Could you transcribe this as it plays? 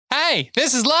Hey,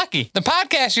 this is Lucky. The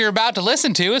podcast you're about to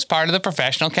listen to is part of the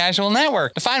Professional Casual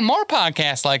Network. To find more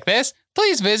podcasts like this,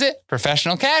 please visit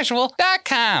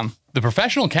ProfessionalCasual.com. The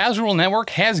Professional Casual Network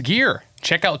has gear.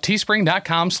 Check out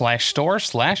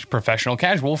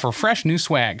teespring.com/store/professionalcasual for fresh new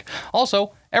swag.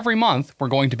 Also, every month, we're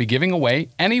going to be giving away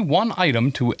any one item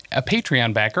to a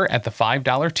Patreon backer at the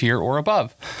 $5 tier or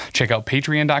above. Check out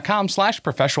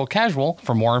patreon.com/professionalcasual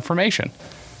for more information.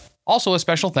 Also, a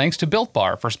special thanks to Built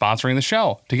Bar for sponsoring the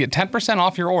show. To get 10%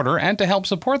 off your order and to help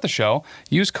support the show,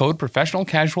 use code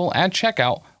ProfessionalCasual at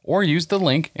checkout or use the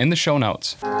link in the show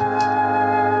notes.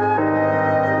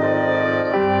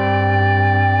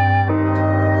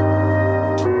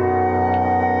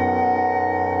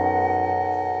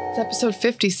 It's episode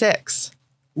 56.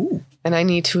 Ooh. And I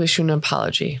need to issue an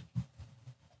apology.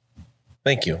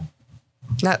 Thank you.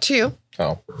 Not to you,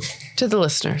 Oh. to the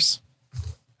listeners.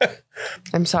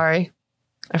 I'm sorry.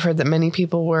 I've heard that many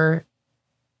people were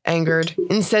angered,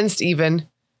 incensed even,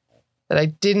 that I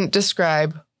didn't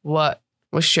describe what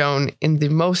was shown in the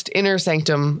most inner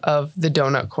sanctum of the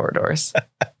donut corridors.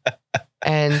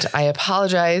 And I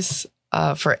apologize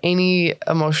for any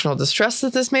emotional distress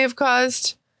that this may have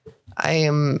caused. I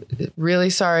am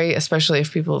really sorry, especially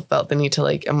if people felt the need to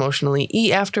like emotionally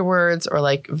eat afterwards or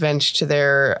like vent to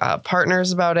their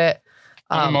partners about it.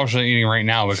 I'm emotionally eating right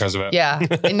now because of it. Yeah.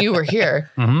 And you were here.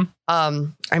 Mm-hmm.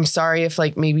 I'm sorry if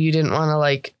like maybe you didn't want to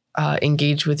like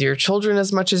engage with your children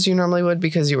as much as you normally would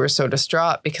because you were so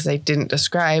distraught because I didn't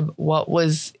describe what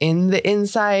was in the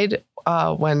inside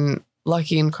when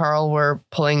Lucky and Carl were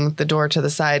pulling the door to the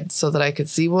side so that I could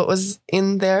see what was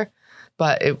in there.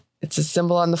 But it's a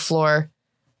symbol on the floor.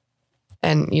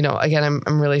 And, you know, again,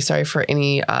 I'm really sorry for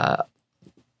anything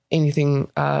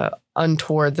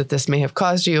untoward that this may have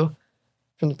caused you.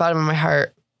 From the bottom of my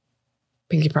heart,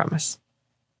 pinky promise.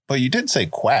 But you did say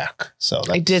quack. So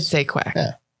I did say quack.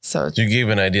 Yeah. So you gave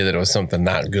an idea that it was something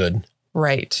not good.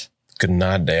 right. Good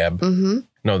nod dab. Mm-hmm.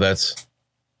 No, that's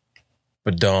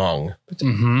badong.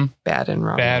 Mm-hmm. Bad and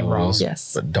wrong. Bad wrong.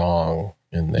 Yes. Badong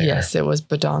in there. Yes, it was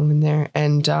badong in there.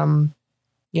 And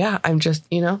yeah, I'm just,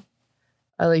 you know,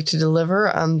 I like to deliver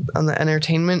on the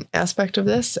entertainment aspect of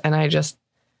this, and I just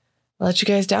let you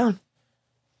guys down.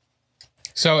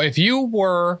 So if you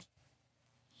were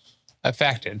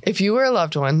affected, If you were a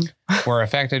loved one, were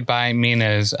affected by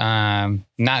Mina's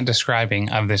not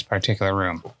describing of this particular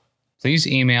room, please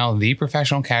email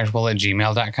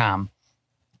theprofessionalcasual@gmail.com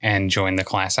and join the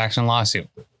class action lawsuit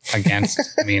against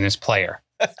Mina's player.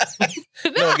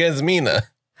 No, against Mina.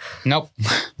 Nope.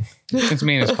 It's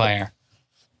Mina's player.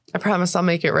 I promise I'll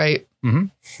make it right. Mm-hmm.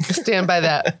 I stand by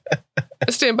that.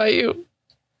 I stand by you,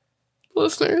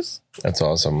 listeners. That's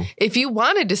awesome. If you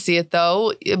wanted to see it,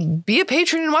 though, be a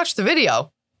patron and watch the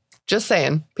video. Just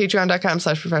saying.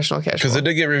 Patreon.com/professionalcasual. Because it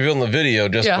did get revealed in the video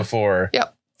just Yeah. before.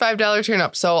 Yep. $5 turn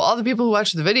up. So all the people who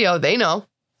watch the video, they know.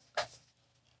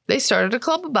 They started a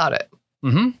club about it.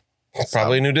 Mm-hmm. It's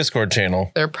probably a new Discord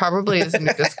channel. There probably is a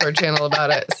new Discord channel about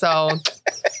it. So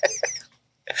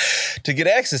To get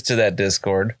access to that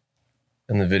Discord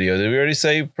in the video, did we already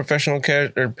say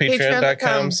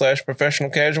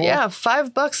patreon.com/professionalcasual? yeah,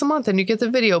 $5 a month and you get the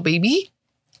video, baby.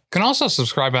 Can also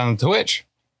subscribe on Twitch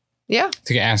Yeah.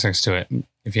 to get access to it.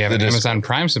 If you have The an Discord. Amazon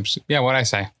Prime yeah, what'd I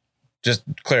say? Just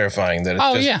clarifying that it's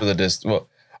Oh, just yeah. for the well,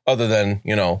 other than,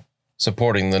 you know,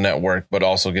 supporting the network, but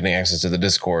also getting access to the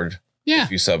Discord Yeah.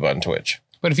 if you sub on Twitch.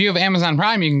 But if you have Amazon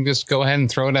Prime, you can just go ahead and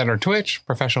throw it at our Twitch,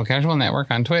 Professional Casual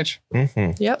Network on Twitch.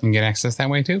 Mm-hmm. Yep. You can get access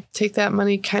that way too. Take that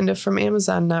money kind of from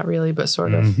Amazon. Not really, but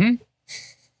sort of. Mm-hmm.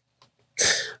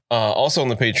 Also on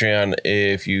the Patreon,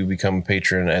 if you become a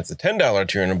patron at the $10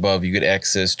 tier and above, you get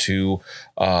access to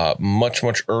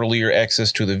much earlier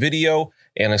access to the video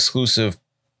and exclusive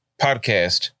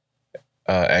podcast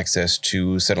access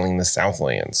to Settling the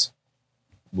Southlands,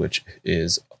 which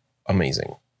is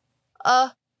amazing.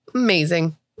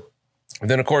 Amazing.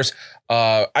 And then, of course,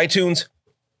 iTunes,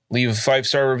 leave a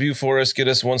 5-star review for us. Get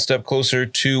us one step closer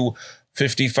to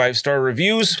 55-star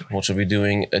reviews, which we'll be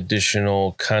doing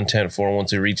additional content for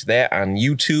once we reach that on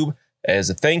YouTube as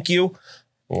a thank you.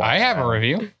 I have a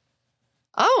review.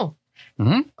 Oh.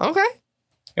 Mm-hmm. Okay.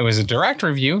 It was a direct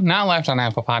review, not left on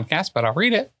Apple Podcasts, but I'll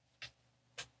read it.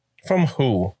 From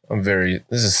who?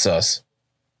 This is sus.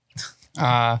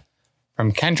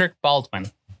 From Kendrick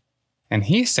Baldwin. And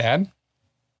he said,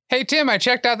 "Hey, Tim, I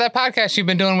checked out that podcast you've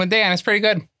been doing with Dan. It's pretty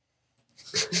good."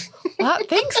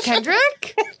 Thanks,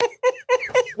 Kendrick.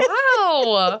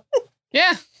 Wow.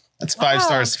 Yeah. That's 5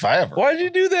 stars forever. Why'd you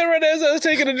do that right as I was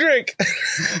taking a drink?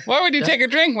 Why would you take a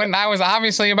drink when I was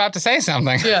obviously about to say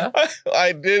something? Yeah.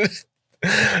 I did.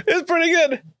 It's pretty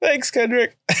good. Thanks,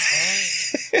 Kendrick.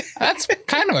 That's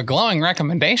kind of a glowing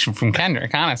recommendation from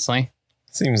Kendrick, honestly.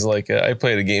 Seems like I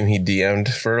played a game he DM'd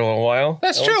for a little while.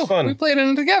 That's That true. was fun. We played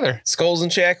it together. Skulls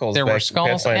and Shackles. There were back in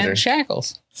skulls Pathfinder. and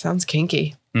shackles. Sounds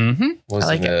kinky. Mm-hmm. Was I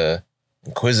like it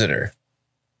Inquisitor?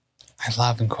 I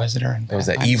love Inquisitor. And That was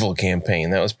that evil campaign.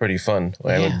 That was pretty fun.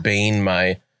 I Yeah. would bane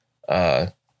my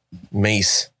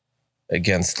mace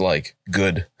against like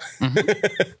good.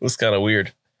 It was kind of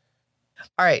weird.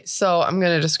 All right, so I'm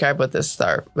going to describe what this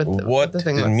star, What the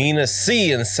thing did looks. Mina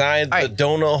see inside All the right.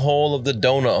 donut hole of the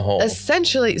donut hole?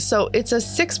 Essentially, so it's a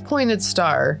 6-pointed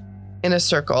star in a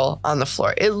circle on the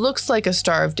floor. It looks like a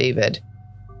Star of David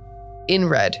in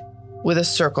red with a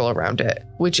circle around it,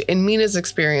 which in Mina's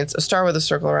experience, a star with a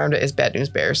circle around it is Bad News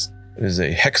Bears. It is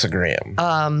a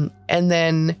hexagram. And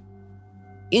then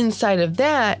inside of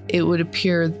that, it would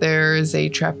appear there is a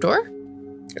trapdoor.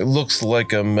 It looks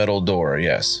like a metal door,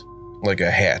 yes. Like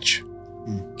a hatch.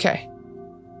 Okay.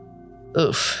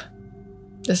 Oof.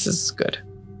 This is good.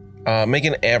 Make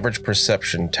an average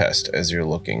perception test as you're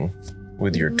looking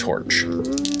with your torch.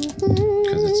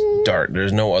 Because it's dark.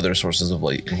 There's no other sources of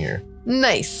light in here.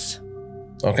 Nice.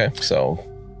 Okay, so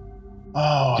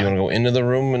Oh, do you want to go into the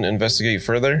room and investigate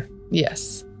further?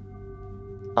 Yes.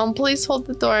 Please hold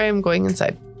the door. I am going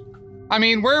inside. I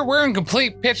mean, we're in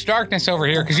complete pitch darkness over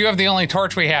here because you have the only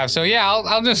torch we have. So yeah,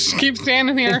 I'll just keep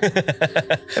standing here.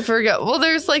 I forgot. Well,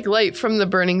 there's like light from the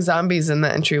burning zombies in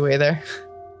the entryway there.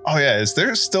 oh yeah. Is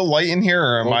there still light in here,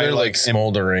 or am Well, I they're like like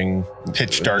smoldering. in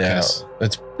pitch darkness? Yeah,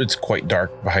 it's quite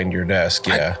dark behind your desk.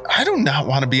 Yeah, I do not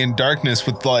want to be in darkness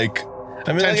with like.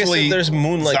 I mean, like I potentially said, there's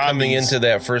moonlight coming zombies. into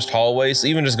that first hallway. So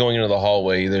even just going into the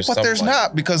hallway, there's But some there's light.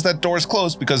 not, because that door's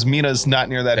closed because Mina's not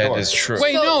near that That door. is true.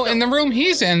 Wait, So- no, in the room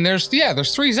he's in, there's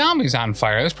 3 zombies on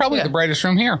fire. That's probably Yeah. the brightest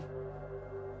room here.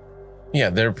 Yeah,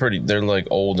 they're like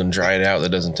old and dried out. That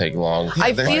doesn't take long.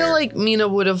 I they're feel fire. like Mina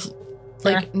would have,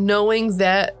 like, knowing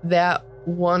that that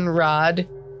one rod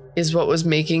is what was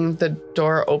making the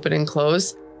door open and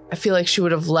close. I feel like she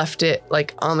would have left it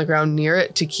like on the ground near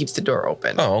it to keep the door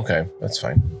open. Oh, okay, that's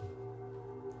fine.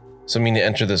 So I mean to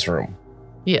enter this room.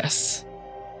 Yes.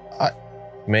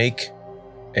 Make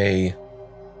a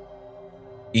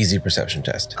easy perception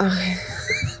test. Okay.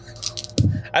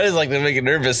 I just like to make it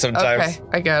nervous sometimes. Okay,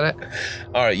 I got it.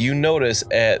 All right, you notice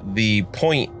at the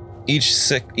point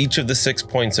each of the 6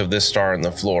 points of this star on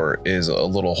the floor is a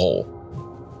little hole.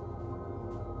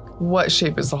 What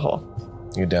shape is the hole?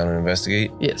 You down and investigate.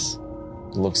 Yes.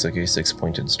 It looks like a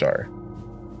 6-pointed star.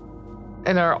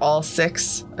 And are all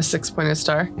 6 a 6-pointed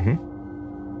star?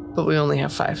 Mhm. But we only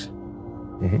have 5.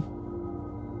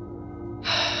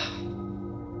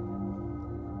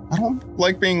 I don't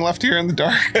like being left here in the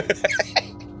dark.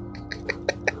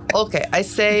 Okay, I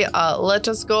say let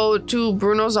us go to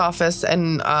Bruno's office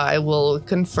and I will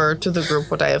confer to the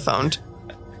group what I have found.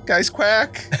 Guys,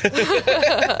 quack.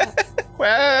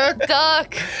 Quack.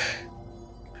 Duck!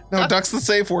 No, duck's the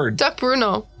safe word. Duck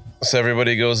Bruno. So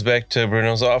everybody goes back to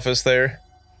Bruno's office there.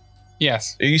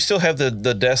 Yes. You still have the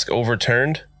desk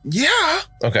overturned? Yeah.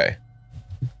 Okay.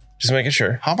 Just making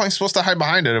sure. How am I supposed to hide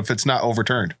behind it if it's not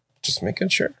overturned? Just making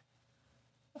sure.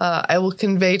 I will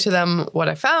convey to them what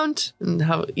I found and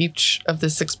how each of the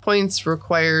 6 points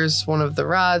requires one of the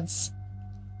rods.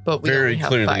 But we Very only have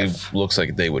clearly 5. looks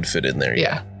like they would fit in there.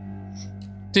 Yeah.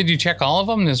 Did you check all of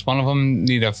them? Does one of them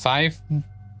need a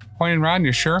 5-pointed rod?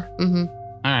 You sure? Mm-hmm.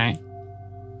 All right.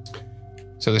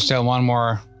 So there's still one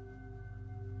more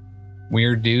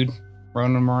weird dude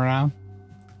running them around.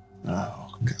 Oh,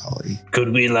 golly.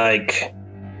 Could we like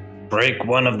break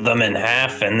one of them in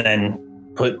half and then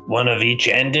put one of each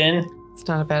end in? It's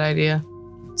not a bad idea.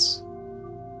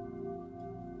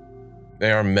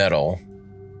 They are metal.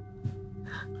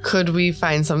 Could we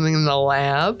find something in the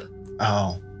lab?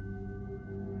 Oh.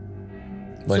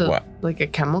 Like So- what? Like a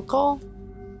chemical?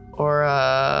 Or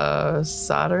a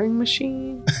soldering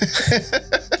machine?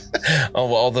 Oh,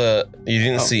 well, you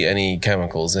didn't Oh. see any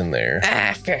chemicals in there.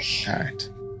 All right.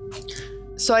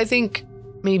 So I think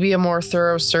maybe a more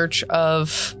thorough search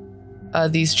of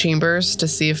these chambers to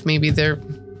see if maybe there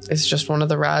is just one of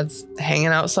the rods hanging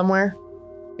out somewhere.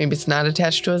 Maybe it's not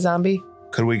attached to a zombie.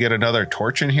 Could we get another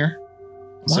torch in here?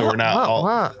 So we're not all.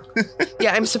 What?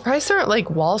 Yeah, I'm surprised there aren't like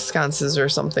wall sconces or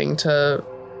something to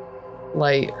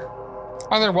light.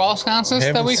 Are there wall sconces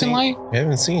that we can light? I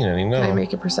haven't seen any, no. Can I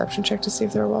make a perception check to see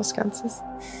if there are wall sconces?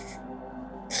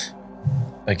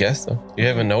 I guess so. You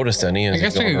haven't noticed any. I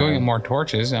guess we could go get more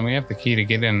torches, and we have the key to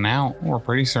get in and out. We're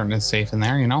pretty certain it's safe in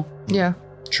there, you know? Yeah.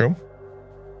 True.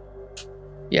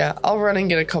 Yeah, I'll run and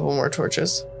get a couple more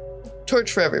torches.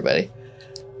 Torch for everybody.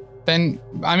 Then,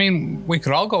 I mean, we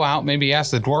could all go out, maybe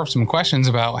ask the dwarf some questions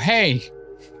about, hey,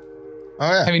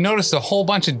 Oh yeah. Have you noticed a whole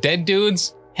bunch of dead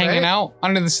dudes hanging Right. out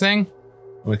under this thing?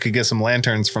 We could get some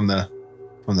lanterns from the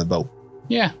boat,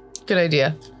 Yeah. Good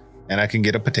idea. and I can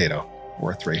get a potato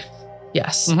or 3.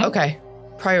 Yes. Mhm. Okay.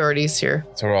 Priorities here.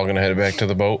 So we're all gonna head back to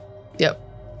the boat. Yep.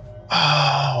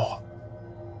 Oh,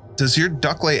 does your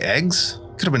duck lay eggs?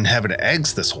 Could have been having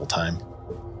eggs this whole time.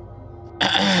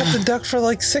 Kept the duck for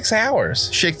like 6 hours.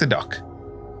 Shake the duck.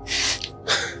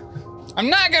 I'm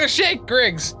not gonna shake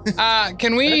Griggs.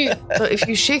 Can we? So if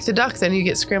you shake the duck, then you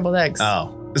get scrambled eggs.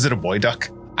 Oh, is it a boy duck?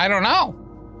 I don't know.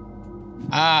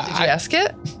 Did you ask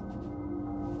it?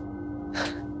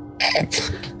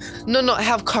 No,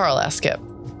 have Carl ask it.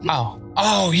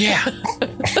 Oh yeah.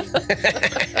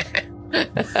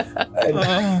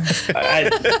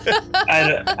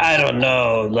 I don't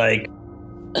know. Like,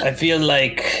 I feel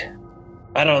like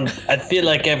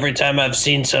every time I've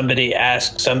seen somebody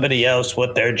ask somebody else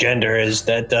what their gender is,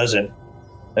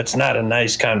 that's not a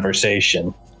nice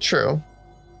conversation. True.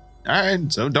 All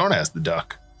right, so don't ask the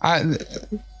duck.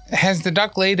 Has the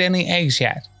duck laid any eggs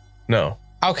yet? No.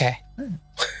 Okay.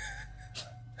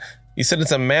 You said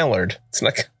it's a mallard. It's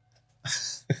not.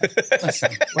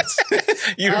 Listen.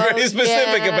 You're Oh, very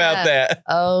specific yeah. about that.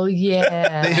 Oh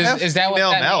yeah. They have is that what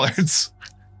female that mallards.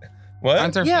 What?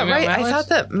 Aren't there Yeah, female right. mallards? I thought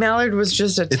that mallard was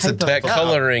just a It's a type of That duck.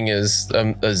 coloring is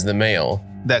the male.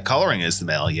 That coloring is the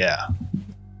male, yeah.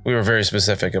 We were very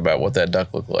specific about what that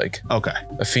duck looked like. Okay.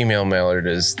 A female mallard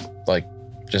is like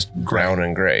just brown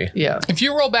and gray. Yeah. If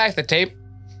you roll back the tape,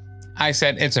 I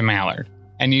said it's a mallard,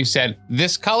 and you said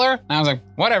this color, and I was like,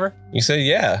 whatever. You said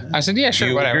yeah. I said, yeah, sure,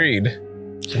 You whatever. agreed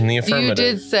in the You affirmative.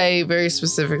 did say very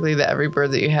specifically that every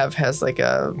bird that you have has like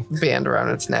a band around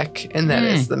its neck, and that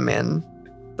is the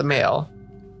male.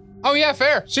 Oh yeah,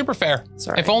 fair, super fair.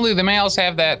 Sorry. If only the males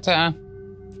have that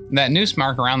noose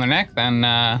mark around their neck, then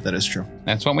That is true.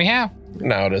 that's what we have.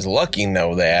 Now, does Lucky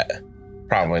know that?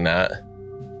 Probably not.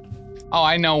 Oh,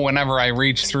 I know whenever I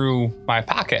reach through my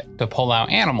pocket to pull out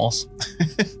animals,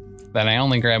 that I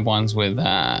only grab ones with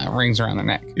rings around their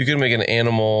neck. You can make an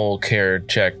animal care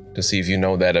check to see if you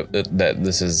know that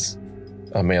this is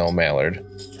a male mallard.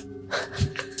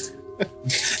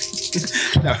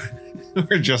 No,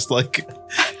 we're just like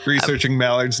researching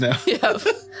mallards now. Yeah.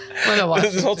 We're gonna watch.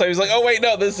 This whole time he's like, "Oh wait,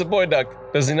 no, this is a boy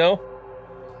duck." Does he know?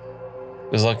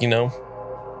 Does Lucky know?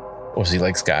 Or is he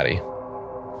like Scotty?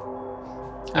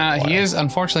 He is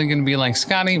unfortunately going to be like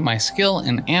Scotty. My skill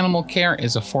in animal care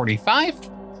is a 45.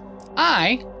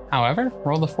 I, however,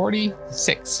 rolled a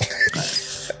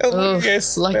 46.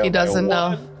 Oof, Lucky doesn't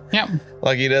know. Yep.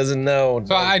 Lucky doesn't know.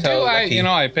 So I do. Tell Lucky.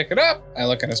 I pick it up. I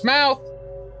look in his mouth.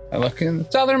 I look in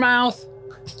its other mouth,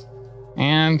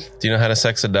 and Do you know how to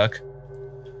sex a duck?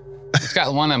 it's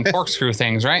got one of them corkscrew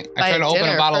things, right? I Buy try to open a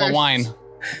dinner bottle of first. wine.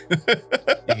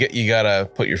 You gotta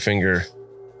put your finger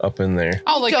up in there.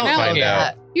 Oh, like Don't an know alligator.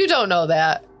 that. You don't know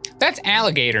that. That's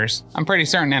alligators. I'm pretty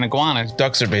certain. And iguanas.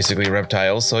 Ducks are basically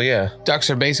reptiles, so yeah. Ducks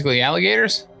are basically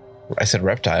alligators. I said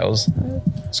reptiles.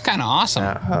 It's kind of awesome.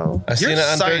 Oh. I seen You're it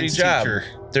a on Dirty science Job. teacher.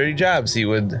 Dirty Jobs.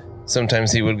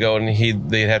 Sometimes he would go and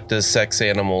they'd have to sex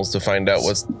animals to find out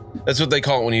that's what they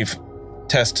call it when you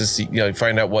test to see,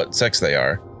 find out what sex they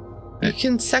are. You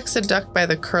can sex a duck by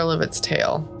the curl of its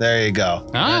tail. There you go.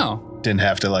 Oh. Didn't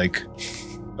have to like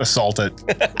assault it.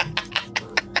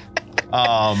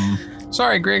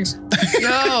 Sorry, Griggs.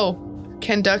 No.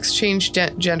 Can ducks change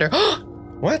gender?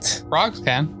 What? Frogs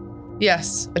can.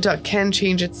 Yes, a duck can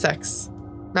change its sex.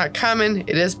 Not common.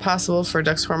 It is possible for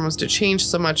ducks' hormones to change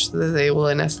so much that they will,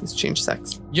 in essence, change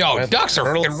sex. Yo, With ducks are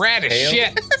turtles' fucking rad as tail?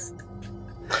 shit.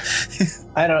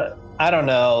 I don't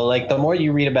know. Like, the more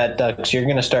you read about ducks, you're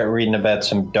gonna start reading about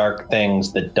some dark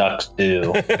things that ducks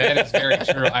do. That is very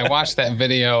true. I watched that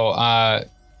video,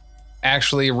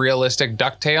 actually realistic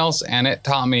DuckTales, and it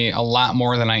taught me a lot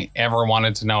more than I ever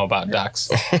wanted to know about ducks.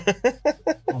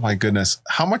 Oh my goodness.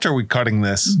 How much are we cutting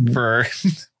this for?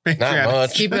 Not Patreon?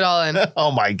 much. Keep it all in.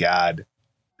 Oh my God.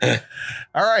 All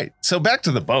right. So back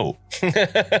to the boat.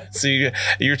 So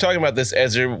you're talking about this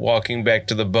as you're walking back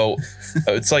to the boat.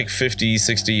 It's like 50,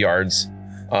 60 yards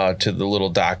to the little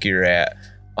dock you're at.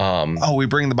 Oh, we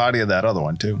bring the body of that other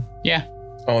one too. Yeah.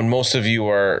 Oh, and most of you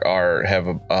have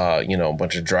a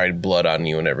bunch of dried blood on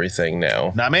you and everything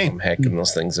now. Not me. I'm hacking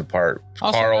those things apart.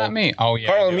 Also, Carl, not me. Oh, yeah.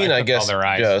 Carl and dude, Mina, I took guess, all their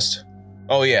eyes. just.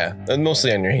 Oh yeah, and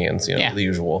mostly on your hands. Yeah. The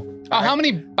usual. Oh, how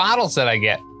many bottles did I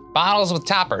get? Bottles with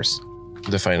toppers.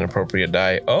 Define an appropriate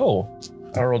die. Oh,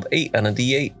 I rolled 8 on a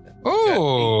D8.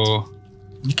 Ooh.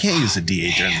 You can't use a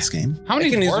D8 during this game. How I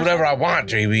many can use dwarves? whatever I want,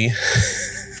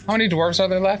 JB. How many dwarves are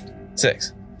there left?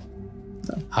 6.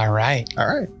 All right. All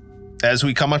right. As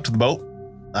we come up to the boat,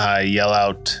 I yell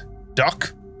out,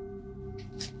 "Duck!"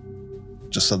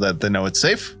 just so that they know it's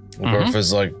safe. Gorf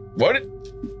is like, what?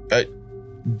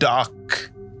 Duck.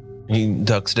 He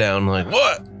ducks down like,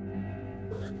 what?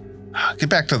 Get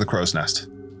back to the crow's nest.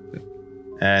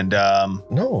 And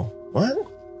No. What?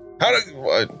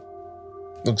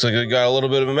 What? Looks like we got a little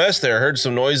bit of a mess there. Heard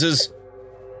some noises.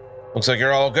 Looks like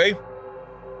you're all okay.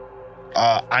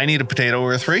 I need a potato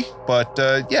or 3, but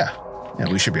yeah,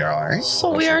 we should be all right.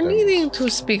 So we are needing to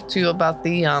speak to you about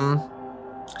the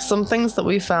some things that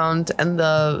we found and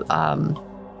the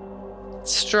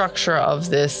structure of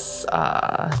this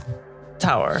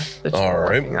tower that All you're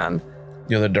right. working on.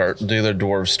 The other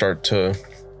dwarves start to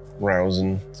rouse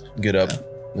and get up.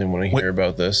 They want to hear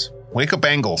about this. Wake up,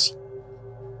 Angles.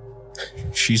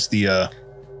 She's the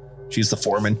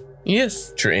foreman.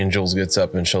 Yes. Sure, Angels gets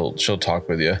up and she'll talk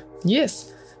with you.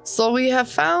 Yes. So we have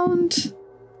found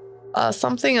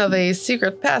something of a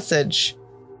secret passage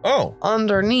Oh,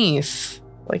 underneath,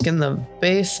 like in the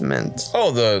basement.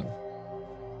 the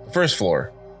first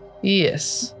floor.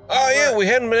 Yes. Oh yeah, we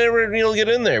hadn't been able to get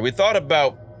in there. We thought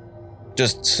about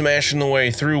just smashing the way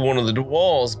through one of the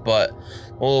walls, but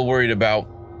a little worried about,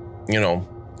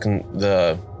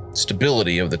 the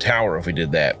stability of the tower if we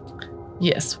did that.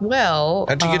 Yes. Well,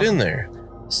 How'd you get in there?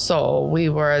 So we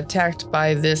were attacked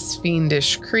by this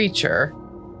fiendish creature.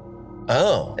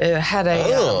 Oh. It had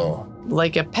Oh.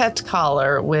 like a pet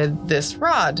collar with this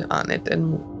rod on it,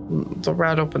 and the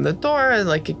rod opened the door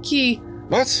like a key.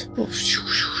 What?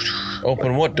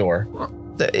 Open what door?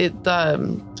 It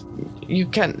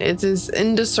is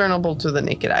indiscernible to the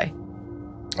naked eye.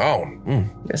 Oh.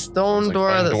 A stone like door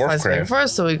fine that slides dwarfcraft. back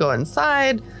first, so we go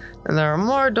inside, and there are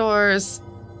more doors,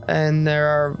 and there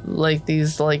are like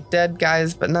these like dead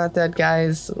guys, but not dead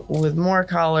guys, with more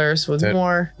collars, with Dead-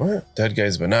 more What? Dead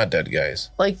guys, but not dead guys.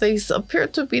 like they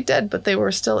appeared to be dead, but they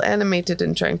were still animated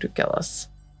and trying to kill us.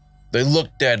 They look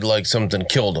dead like something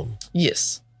killed them.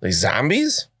 Yes. They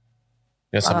zombies?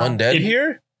 You got some undead If-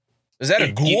 here? Is that a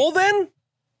if ghoul then?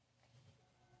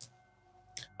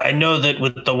 I know that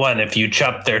with the one, if you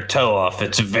chop their toe off,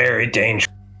 it's very dangerous.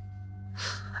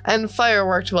 And fire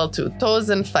worked well too. Toes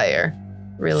and fire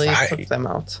really Fire. took them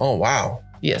out. Oh, wow.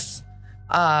 Yes.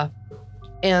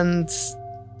 And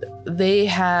they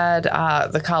had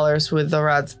the collars with the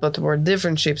rods, but were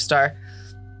different shaped star.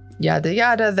 Yada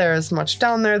yada. There is much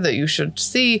down there that you should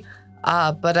see.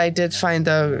 But I did find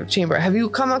a chamber. Have you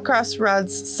come across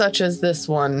rods such as this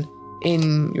one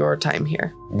in your time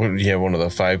here? You have one of the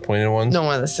 5-pointed ones? No,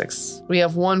 one of the 6. We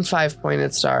have 1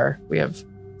 5-pointed star. We have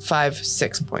 5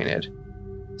 6-pointed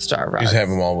star You rods. just have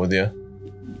them all with you?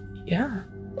 Yeah.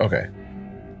 Okay.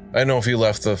 I don't know if you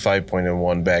left the 5-pointed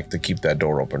one back to keep that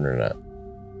door open or not.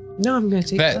 No, I'm going to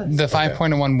take That this. the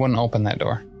 5-pointed one wouldn't open that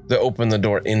door. To open the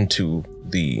door into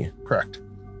the Correct.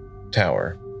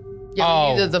 tower. Yeah, Oh.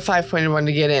 we needed the 5-pointed one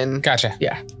to get in. Gotcha.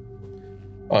 Yeah.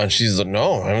 And she's like,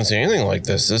 no, I haven't seen anything like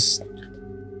this. This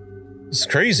is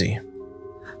crazy.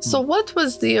 So what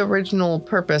was the original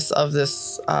purpose of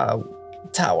this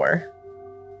tower?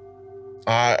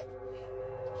 I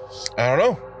don't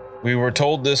know. We were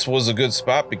told this was a good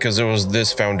spot because there was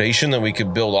this foundation that we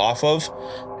could build off of,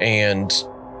 and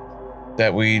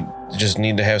that we just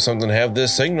need to have something to have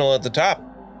this signal at the top.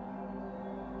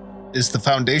 Is the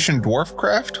foundation dwarf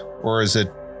craft or is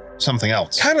it something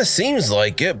else? Kind of seems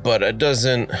like it, but it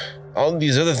doesn't. All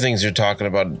these other things you're talking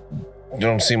about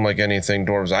don't seem like anything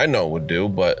dwarves I know would do,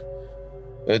 but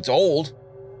it's old.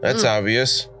 That's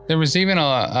obvious. There was even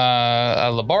a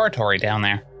laboratory down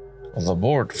there. A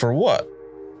labort for what?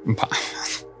 Do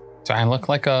I look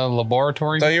like a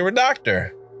laboratory? I thought you were a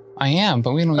doctor. I am,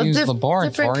 but we don't use Different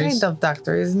laboratories. kind of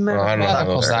doctor. Is I don't know how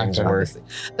Medical those things doctor. work.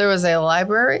 There was a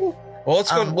library. Well,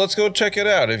 let's go check it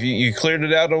out. If you cleared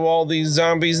it out of all these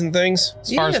zombies and things.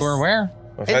 As far as Yes. we're aware.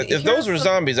 If those were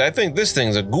zombies, I think this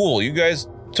thing's a ghoul. You guys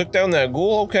took down that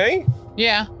ghoul, okay?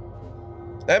 Yeah.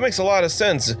 That makes a lot of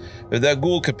sense. If that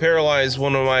ghoul could paralyze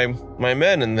one of my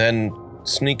men and then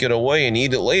sneak it away and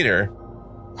eat it later,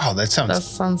 Oh, that sounds That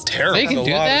sounds terrible. They can makes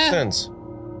a do lot that? of sense.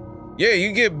 Yeah,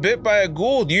 you get bit by a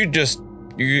ghoul, you're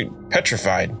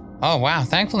petrified. Oh wow.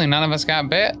 Thankfully, none of us got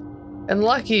bit. And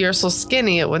lucky you're so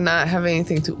skinny, it would not have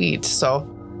anything to eat. So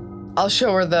I'll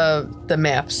show her the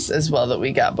maps as well that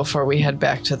we got before we head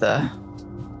back to the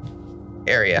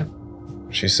area.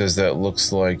 She says that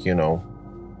looks like,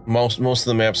 most of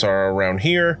the maps are around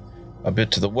here, a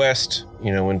bit to the west,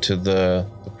 into the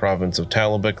province of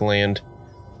Talabek land.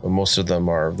 But most of them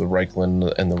are the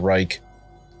Reichland and the Reich,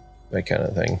 that kind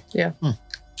of thing. Yeah.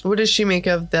 What does she make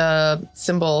of the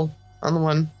symbol on the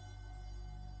one?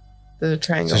 The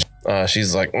triangle.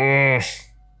 She's like, I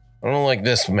don't like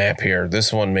this map here.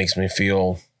 This one makes me gives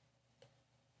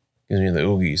me the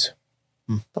oogies.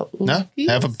 But No, Lucky's?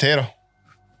 have a potato.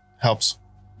 Helps.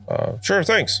 Sure,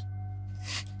 thanks.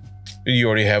 You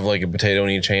already have like a potato in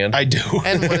each hand. I do.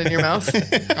 And one in your mouth.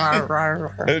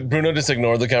 Bruno just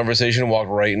ignored the conversation,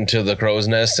 walked right into the crow's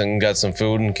nest and got some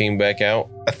food and came back out.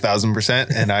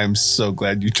 1,000%. And I'm so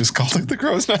glad you just called it the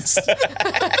crow's nest.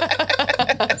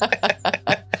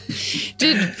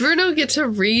 Did Bruno get to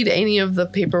read any of the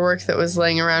paperwork that was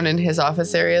laying around in his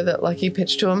office area that Lucky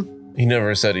pitched to him? He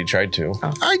never said he tried to.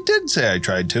 I did say I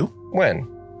tried to When?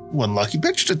 when Lucky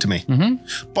pitched it to me.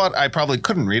 Mm-hmm. But I probably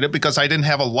couldn't read it because I didn't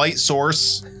have a light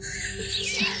source.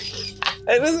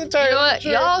 It is You know entirely what?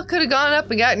 true. Y'all could have gone up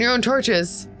and gotten your own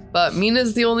torches. But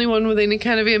Mina's the only one with any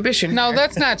kind of ambition. No, here.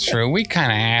 that's not true. We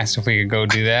kind of asked if we could go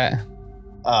do that.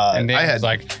 And Dan I had was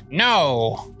like,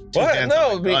 no. What? hands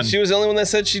No, on my gun. she was the only one that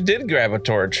said she did grab a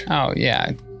torch. Oh,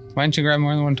 yeah. Why didn't you grab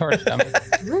more than one torch? Dummy?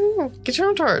 Get your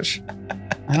own torch.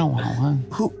 I don't want one.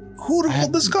 Who would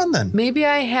hold this gun then? Maybe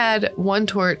I had one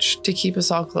torch to keep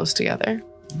us all close together.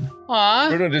 Aw.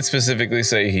 Bruno did specifically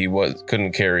say he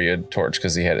couldn't carry a torch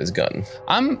because he had his gun.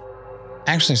 I'm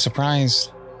actually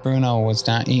surprised Bruno was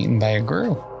not eaten by a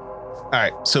Gru. All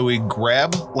right, so we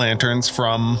grab lanterns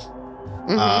from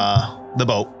the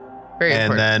boat, Very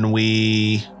and important. then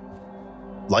we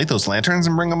light those lanterns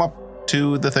and bring them up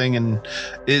to the thing. And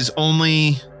is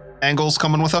only Angles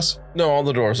coming with us? No, all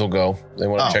the doors will go. They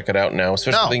want to Oh. check it out now,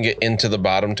 especially No. if they can get into the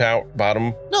bottom.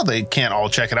 No, they can't all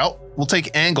check it out. We'll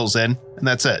take Angles in, and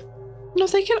that's it. No,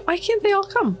 they can. Why can't they all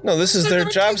come? No, this is They're their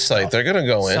gonna job take site. stuff. They're gonna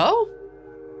go in. So?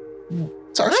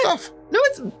 It's our What? stuff. No,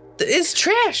 it's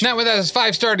trash. Not without his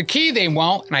 5-star key, they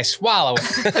won't, and I swallow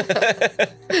it.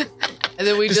 And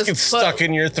then we Just just gets put, stuck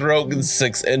in your throat,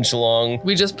 6-inch long.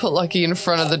 we just put Lucky in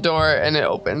front of the door and it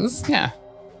opens. Yeah.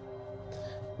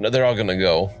 No, they're all gonna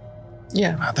go.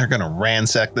 Yeah. They're gonna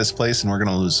ransack this place, and we're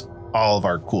gonna lose all of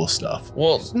our cool stuff.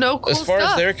 Well, No cool as far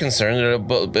stuff. as they're concerned,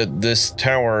 this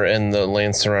tower and the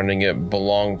land surrounding it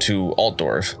belong to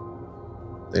Altdorf.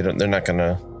 They're not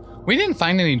gonna. We didn't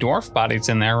find any dwarf bodies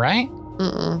in there, right?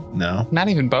 Mm-mm. No, Not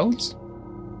even boats?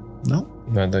 no.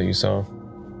 Not that you saw.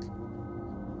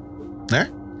 There.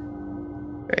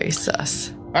 Very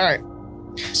sus. All right.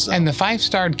 So, And the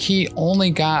 5-star key only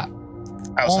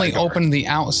outside door. opened the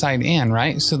outside in,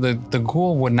 right? So the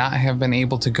ghoul would not have been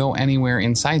able to go anywhere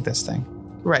inside this thing.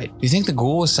 Right. Do you think the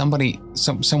ghoul was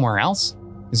somewhere else?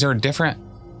 Is there a different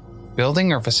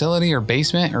building or facility or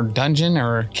basement or dungeon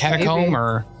or catacomb Maybe.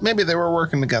 or... Maybe they were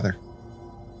working together.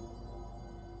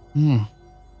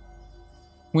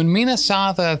 When Mina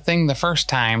saw the thing the first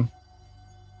time,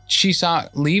 she saw it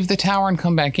leave the tower and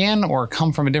come back in, or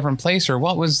come from a different place, or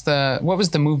what was the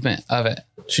movement of it?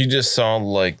 She just saw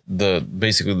like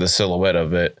basically the silhouette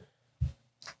of it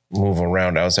move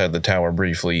around outside the tower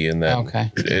briefly, and then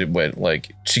Okay. it went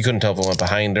like she couldn't tell if it went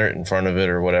behind her, in front of it,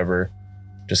 or whatever.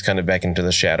 Just kind of back into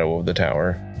the shadow of the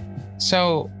tower.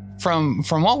 So from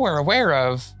what we're aware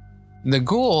of, the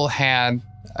ghoul had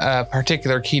a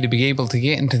particular key to be able to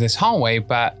get into this hallway,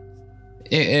 but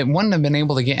it wouldn't have been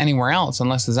able to get anywhere else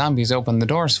unless the zombies opened the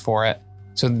doors for it.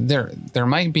 So there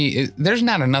might be, there's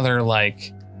not another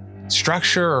like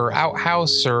structure or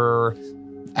outhouse or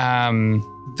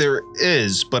There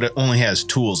is, but it only has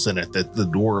tools in it that the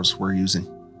dwarves were using.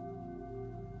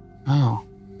 oh.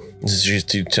 This is just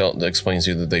that explains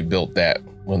to you that they built that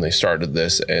when they started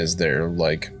this as their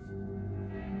like.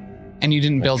 And you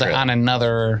didn't build it Trail. on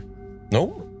another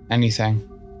Nope, anything.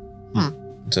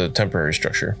 it's a temporary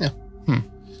structure.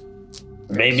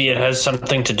 Maybe it has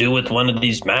something to do with one of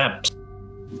these maps.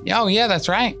 Oh yeah, that's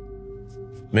right.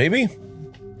 Maybe.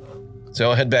 So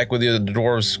I'll head back with you. The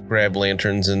dwarves grab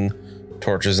lanterns and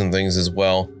torches and things as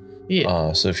well.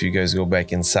 Yeah. So if you guys go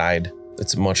back inside,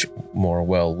 it's much more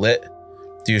well lit.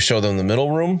 Do you show them the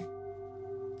middle room?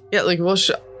 Yeah, like we'll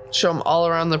show them all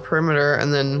around the perimeter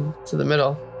and then to the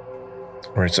middle.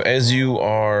 All right. So as you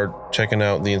are checking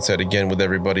out the inside again with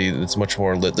everybody, it's much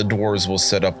more lit. The dwarves will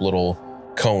set up little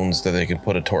cones that they can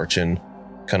put a torch in,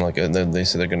 kind of like. And then they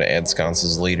say they're going to add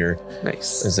sconces later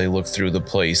Nice. as they look through the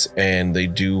place, and they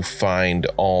do find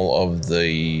all of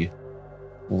the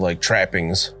like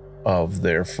trappings of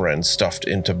their friends stuffed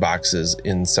into boxes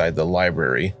inside the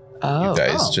library. Oh. You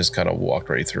guys just kind of walked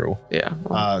right through. Yeah.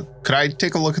 Could I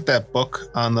take a look at that book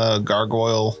on the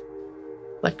gargoyle?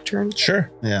 Lectern.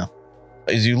 Sure. Yeah.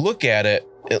 As you look at it,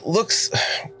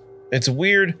 it's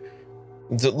weird.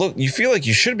 Look, you feel like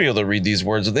you should be able to read these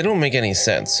words, but they don't make any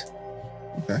sense.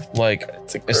 Okay. Like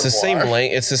it's the same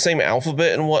it's the same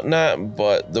alphabet and whatnot,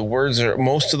 but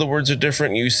most of the words are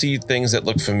different. You see things that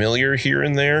look familiar here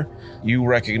and there. You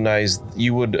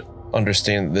would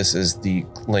understand that this is the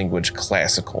language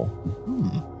classical.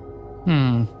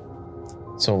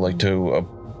 So like to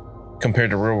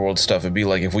compared to real world stuff, it'd be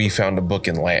like if we found a book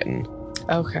in Latin.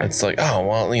 Okay. It's like, oh,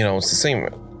 well, you know, it's the same.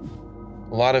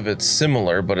 A lot of it's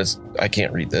similar, but I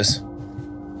can't read this.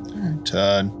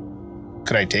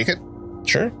 Could I take it?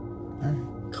 Sure.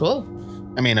 Cool.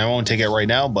 I mean, I won't take it right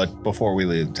now, but before we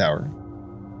leave the tower.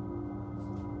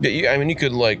 Yeah, you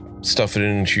could like stuff it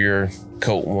into your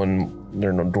coat when there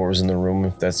are no doors in the room,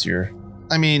 if that's your...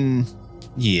 I mean,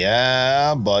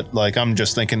 yeah, but like I'm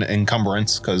just thinking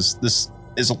encumbrance because this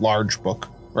is a large book,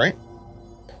 right?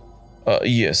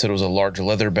 Yes, it was a large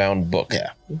leather-bound book.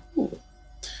 Yeah.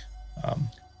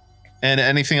 And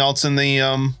anything else in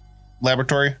the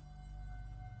laboratory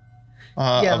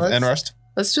of Enrest?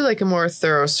 Let's do like a more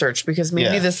thorough search because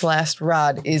maybe this last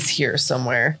rod is here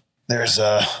somewhere. There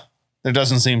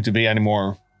doesn't seem to be any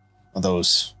more of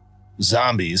those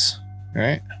zombies,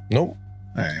 right? Nope.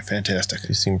 All right, fantastic.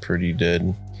 They seem pretty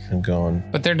dead and gone.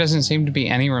 But there doesn't seem to be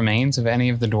any remains of any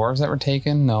of the dwarves that were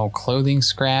taken. No clothing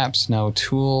scraps, no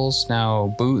tools,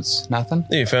 no boots, nothing.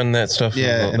 Yeah, you found that stuff.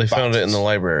 Yeah, they found it in the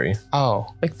library.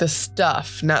 Oh, Like the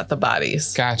stuff, not the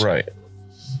bodies. gotcha. Right.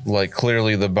 Like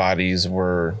clearly the bodies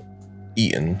were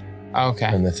eaten Okay.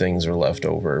 and the things are left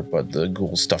over, but the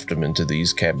ghouls stuffed them into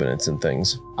these cabinets and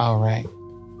things. All right.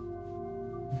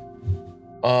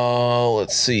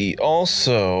 Let's see.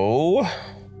 Also,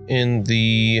 in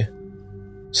the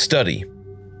study,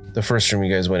 the first room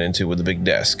you guys went into with the big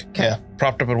desk, Yeah.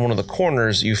 propped up in one of the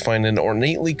corners, you find an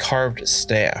ornately carved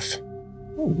staff.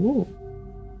 Ooh.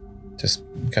 Just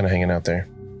kind of hanging out there.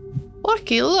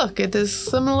 Lucky, look, it is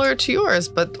similar to yours,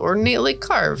 but ornately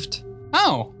carved.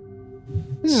 Oh,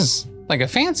 this is like a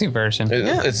fancy version.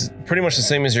 It's pretty much the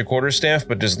same as your quarterstaff,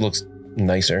 but just looks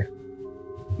nicer.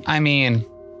 I mean,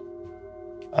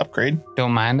 Upgrade.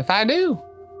 don't mind if I do.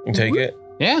 You take it.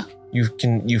 Yeah.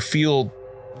 You feel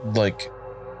like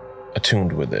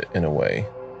attuned with it in a way.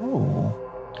 Ooh.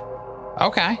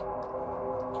 Okay.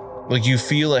 Like you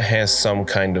feel it has some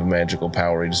kind of magical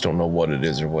power. You just don't know what it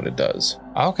is or what it does.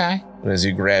 Okay. But as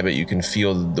you grab it, you can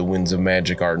feel that the winds of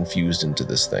magic are infused into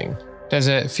this thing. Does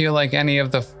it feel like any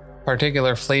of the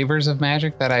particular flavors of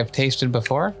magic that I've tasted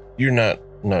before? You're not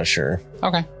sure.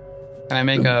 Okay. Can I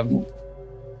make a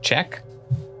check?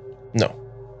 No.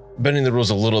 Bending the rules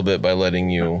a little bit by letting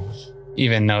you,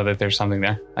 Even know that there's something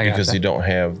there. because you don't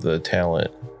have the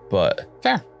talent. But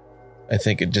Fair. I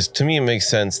think to me, it makes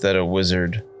sense that a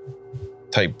wizard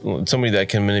type, somebody that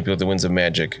can manipulate the winds of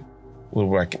magic, will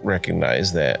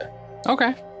recognize that.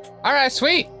 Okay. All right,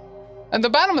 sweet. And the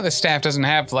bottom of the staff doesn't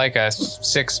have like a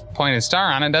 6-pointed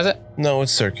star on it, does it? No,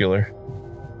 it's circular.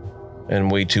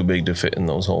 And way too big to fit in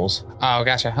those holes. Oh,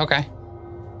 gotcha. Okay.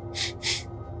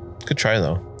 Good try,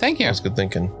 though. Thank you. That's good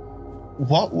thinking.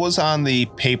 What was on the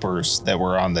papers that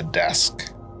were on the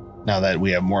desk? Now that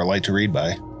we have more light to read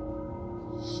by.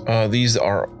 These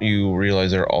are, you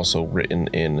realize, are also written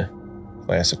in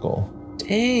classical.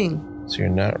 Dang. So you're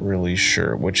not really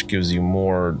sure, which gives you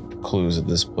more clues that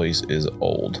this place is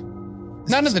old.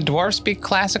 None of the dwarves speak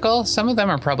classical. Some of them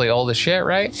are probably old as shit,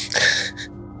 right?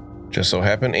 Just so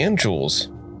happen Ann Jules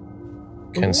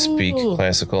can speak Ooh.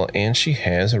 classical, and she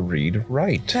has a read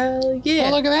write. Hell yeah.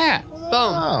 Oh, look at that. Boom.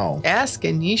 Oh. Ask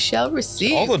and ye shall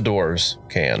receive. All the dwarves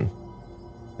can.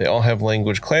 They all have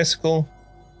language classical,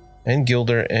 and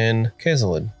Gilder and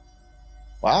Kazalid.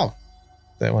 Wow.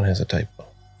 That one has a typo. It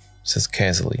says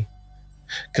Kazali.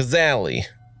 Kazali.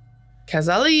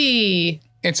 Kazali.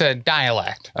 It's a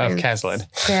dialect of Yes. Keslid.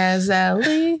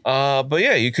 Kazali. But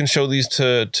yeah, you can show these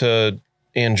to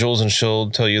Ann Jules, and she'll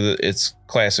tell you that it's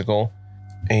classical.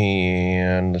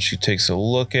 And she takes a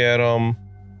look at them.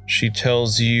 She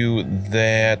tells you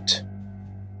that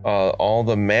all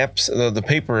the maps, the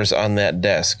papers on that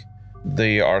desk,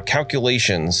 they are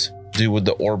calculations due with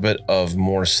the orbit of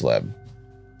Morsleb.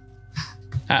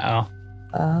 Uh-oh.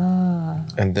 Ah.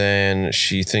 And then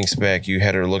she thinks back, you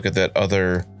had her look at that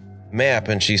other map,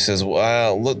 and she says,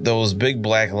 well, look, those big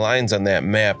black lines on that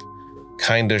map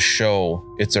kind of show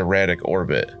its erratic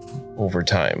orbit over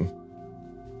time.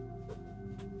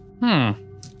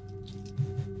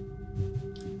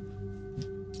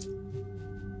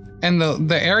 And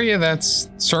the area that's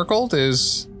circled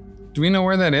is, do we know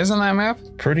where that is on that map?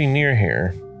 Pretty near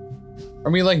here.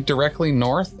 Are we like directly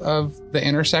north of the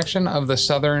intersection of the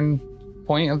southern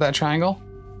point of that triangle?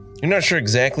 You're not sure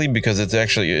exactly, because it's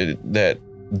actually that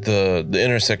the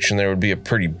intersection there would be a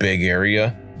pretty big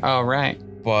area, Oh, right.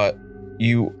 but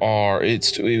you are,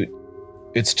 it's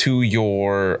to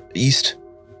your east,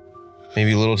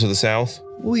 maybe a little to the south.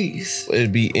 Wees.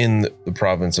 It'd be in the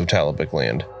province of Talabheim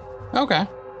land, Okay.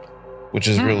 which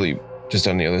is really just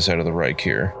on the other side of the Reich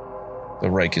here. The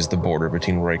Reich is the border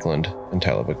between Reichland and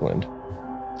Talabheim land.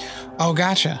 Oh,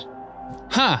 gotcha.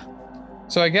 Huh.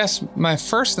 So I guess my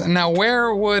first... Now,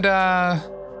 where would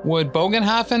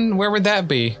Bogenhofen, where would that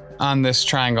be on this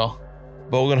triangle?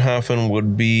 Bogenhofen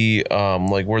would be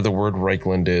like where the word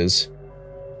Reichland is.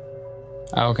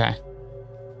 Okay.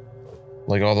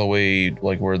 Like all the way,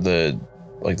 like where the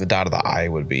dot of the I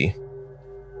would be.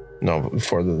 No,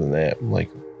 further than that, like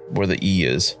where the E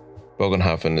is.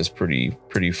 Bogenhofen is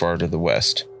pretty far to the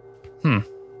west.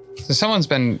 So someone's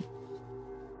been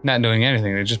not doing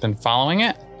anything. They've just been following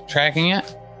it, tracking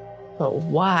it. But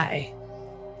why?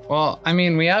 Well, I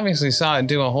mean, we obviously saw it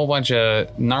do a whole bunch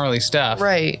of gnarly stuff.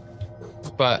 Right.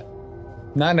 But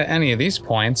not at any of these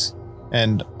points.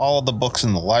 And all of the books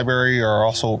in the library are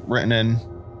also written in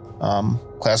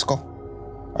classical.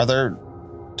 Are there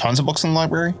tons of books in the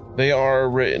library? They are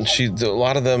written. A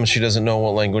lot of them, she doesn't know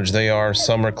what language they are.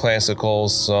 Some are classical.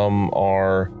 Some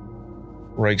are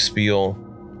Reichspiel.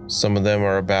 Some of them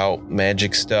are about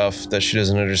magic stuff that she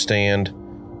doesn't understand.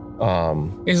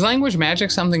 Is language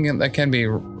magic something that can be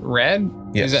read?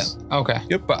 Yes. Is it? Okay.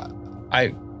 Yep. But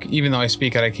even though I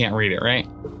speak it, I can't read it, right?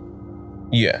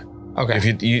 Yeah. Okay.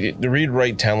 If you read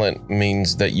write talent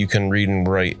means that you can read and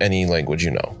write any language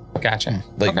you know. Gotcha.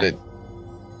 Like okay. that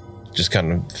just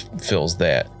kind of fills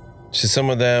that. So some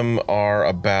of them are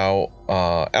about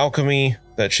alchemy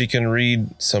that she can read.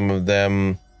 Some of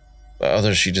them,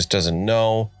 others she just doesn't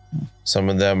know. Some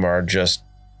of them are just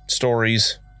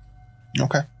stories.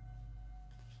 Okay.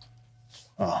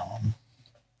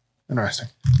 Interesting.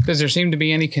 Does there seem to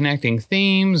be any connecting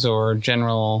themes or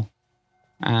general?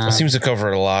 It seems to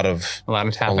cover a lot of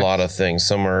topics. A lot of things.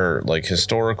 Some are like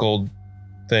historical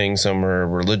things. Some are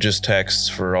religious texts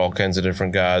for all kinds of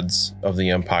different gods of the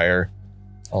empire.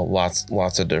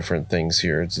 Lots of different things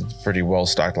here. It's a pretty well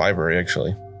stocked library,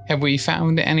 actually. Have we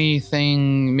found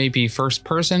anything? Maybe first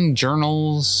person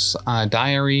journals,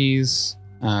 diaries,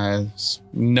 notes,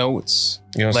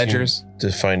 You don't ledgers. seem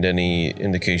to find any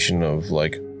indication of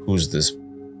like who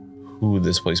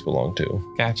this place belonged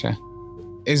to. Gotcha.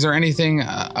 Is there anything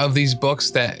of these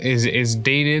books that is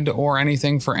dated or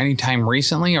anything for any time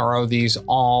recently, or are these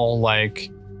all like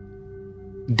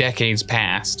decades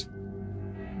past?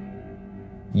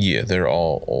 Yeah, they're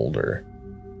all older.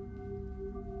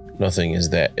 Nothing is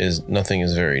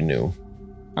very new.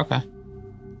 Okay.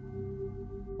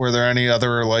 Were there any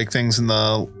other like things in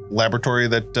the laboratory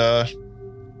that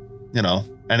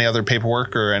any other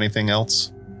paperwork or anything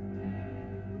else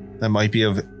that might be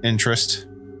of interest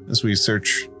as we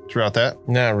search throughout that?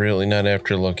 Not really. Not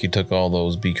after Lucky took all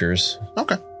those beakers.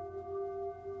 Okay.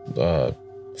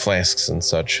 Flasks and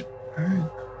such. All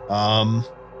right.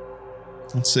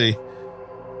 Let's see.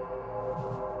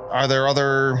 Are there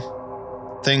other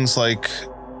things like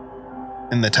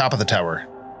in the top of the tower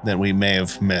that we may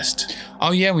have missed?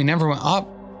 Oh yeah, we never went up.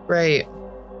 Right.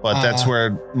 But that's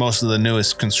where most of the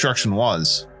newest construction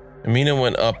was. Amina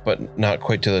went up, but not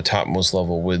quite to the topmost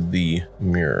level with the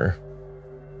mirror.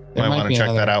 There Might might want be to check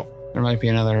another- that out. There might be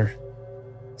another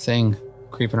thing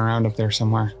creeping around up there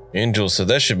somewhere. Angel said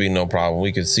that should be no problem.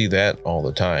 We could see that all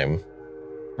the time.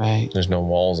 Right. There's no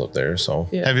walls up there, so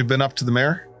Yeah. Have you been up to the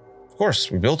mirror? of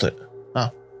course we built it.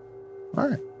 All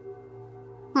right.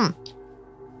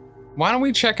 Why don't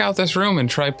we check out this room and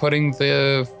try putting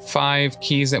the 5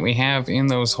 keys that we have in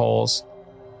those holes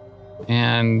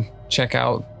and check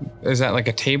out, is that like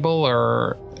a table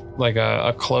or like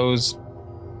a closed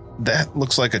That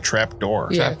looks like a trap door.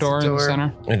 Yeah, trap door it's a in the door.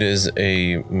 center? It is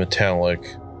a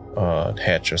metallic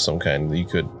hatch of some kind that you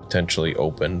could potentially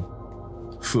open.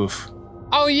 Oof.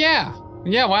 Oh yeah.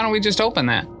 Yeah, why don't we just open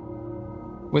that?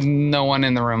 With no one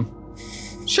in the room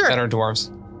Sure. that are dwarves.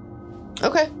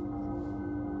 Okay.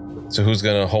 So who's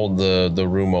gonna hold the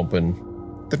room open?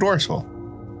 The door's full.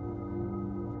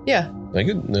 Yeah.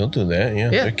 They'll do that. Yeah.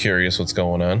 Yeah. They're curious what's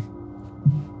going on.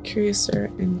 Curiouser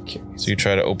and curious. So you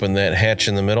try to open that hatch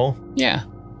in the middle. Yeah.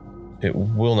 It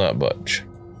will not budge.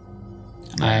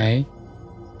 I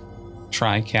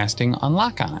try casting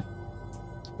unlock on it.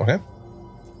 Okay.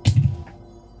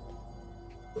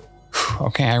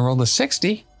 Okay, I rolled a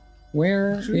 60.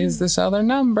 Where is this other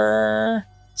number?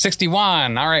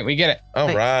 61. All right, we get it. All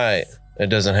Nice. right. It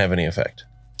doesn't have any effect.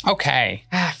 Okay.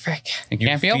 Ah, frick. It You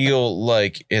can't be open. feel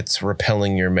like it's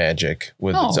repelling your magic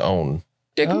with its Oh. own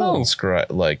Dick Oh. move.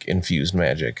 like infused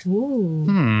magic.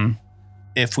 Ooh.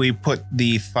 If we put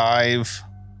the 5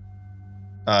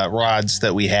 rods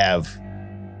that we have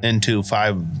into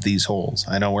 5 of these holes,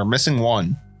 I know we're missing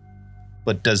 1,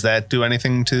 but does that do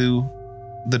anything to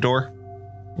the door?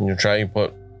 You try you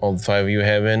put all the 5 you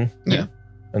have in. Yeah.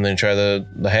 And then try the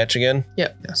hatch again.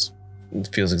 Yes. It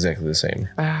feels exactly the same.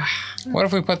 Ah. What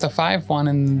if we put the 5 one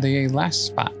in the last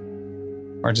spot?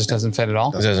 Or it just doesn't fit at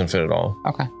all? It doesn't fit at all.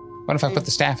 Okay. What if I put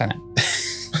the staff in it?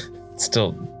 It's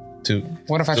still too.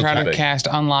 What if I Still try too to big. cast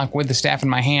unlock with the staff in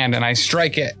my hand and I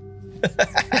strike it?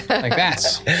 Like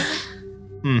that.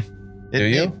 Do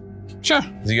you? Sure.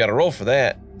 You got to roll for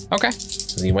that. Okay.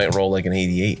 You might roll like an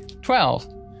 88. 12.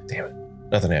 Damn it.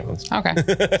 Nothing happens. Okay.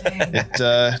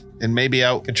 It may be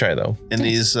out Good try though. in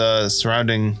these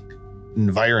surrounding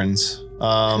environs.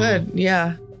 Good.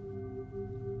 Yeah.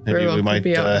 Maybe Very well we could might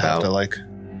be out and have to about. like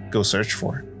go search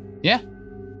for it.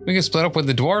 We could split up with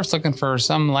the dwarfs looking for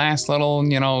some last little,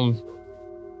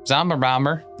 zombie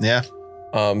bomber. Yeah.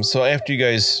 So after you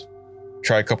guys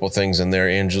try a couple things in there,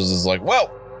 Angela's is like, well,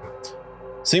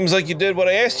 seems like you did what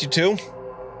I asked you to.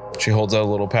 She holds out a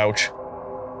little pouch.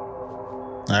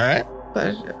 All right.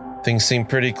 But Things seem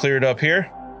pretty cleared up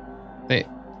here. They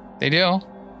do.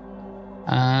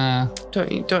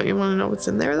 don't you want to know what's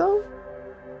in there though?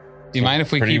 Do you mind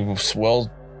if we Pretty keep...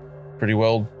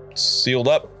 well sealed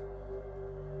up.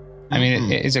 I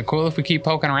mean, is it cool if we keep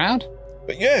poking around?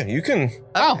 But yeah, you can.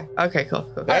 Oh. Okay. Cool.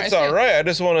 That's right, all right. I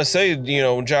just want to say,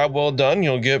 job well done.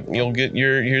 You'll get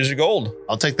here's your gold.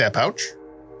 I'll take that pouch.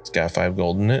 It's got 5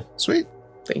 gold in it. Sweet.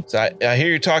 So I hear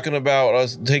you talking about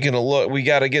us taking a look. We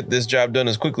got to get this job done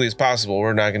as quickly as possible.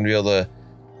 We're not going to be able to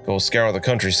go scour the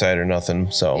countryside or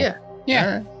nothing. So Yeah. Yeah.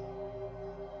 All right.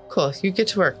 Cool. You get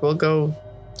to work. We'll go.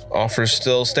 offer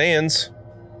still stands.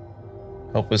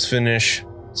 Help us finish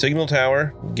Signal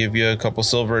Tower. Give you a couple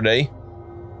silver a day.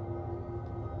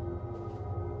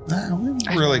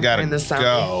 We really got to find the zombie.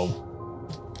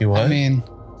 go. You what? I mean,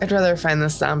 I'd rather find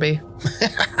this zombie.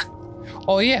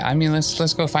 oh yeah. I mean,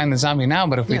 let's go find the zombie now.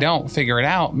 But if we Yeah. don't figure it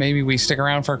out, maybe we stick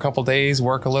around for a couple days,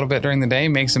 work a little bit during the day,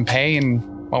 make some pay,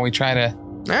 and while we try to,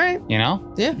 All right. Yeah.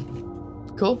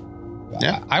 Cool.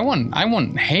 Yeah. I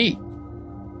wouldn't hate,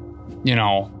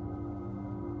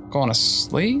 going to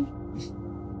sleep.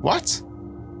 What?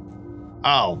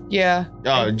 Oh, Yeah.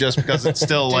 just because it's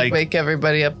still Did like wake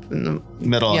everybody up in the.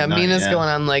 middle Yeah. of night. Mina's yeah. going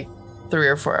on like 3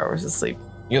 or 4 hours of sleep.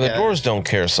 Yeah, the Yeah. dwarves don't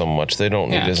care so much. They don't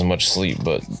need Yeah. as much sleep,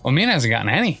 but Well, Mina hasn't gotten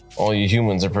any. all you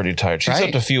humans are pretty tired. She Right.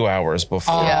 slept a few hours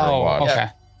before Yeah. her watch. okay.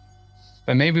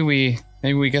 But maybe we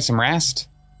get some rest,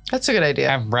 That's a good idea.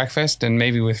 have breakfast, and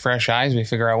maybe with fresh eyes we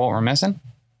figure out what we're missing.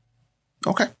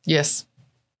 Okay. Yes.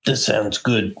 This sounds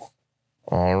good.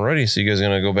 Alrighty, so you guys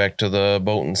gonna go back to the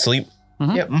boat and sleep?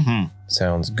 Mm-hmm.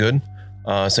 Sounds good.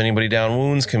 So anybody down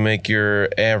wounds can make your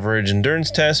average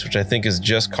endurance test, which I think is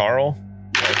just Carl.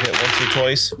 I hit once or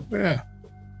twice. Yeah.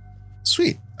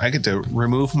 Sweet. I get to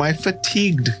remove my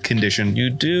fatigued condition. You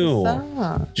do.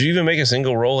 Ah. Did you even make a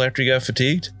single roll after you got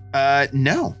fatigued?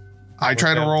 No. I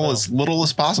try to roll as little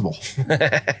as possible.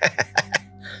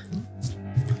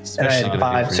 And I had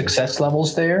 5 success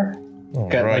levels there. Got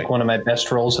Alright. like one of my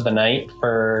best rolls of the night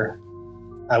for.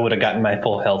 I would have gotten my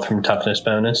full health from toughness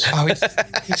bonus. Oh,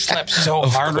 he slept so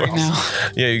hard right now.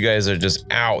 Yeah, you guys are just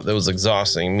out. That was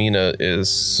exhausting. Mina is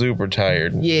super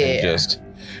tired. and Yeah. just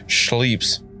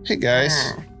sleeps. Hey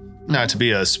guys, not to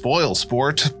be a spoil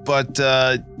sport, but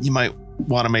you might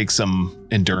want to make some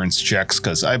endurance checks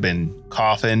because I've been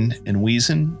coughing and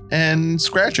wheezing and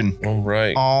scratching All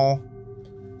right. all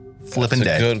flipping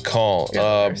That's a day. good call.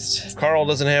 First. Carl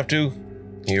doesn't have to.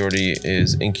 He already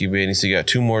is incubating, so you got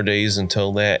 2 more days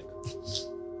until that.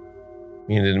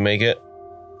 You didn't make it.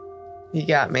 You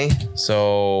got me.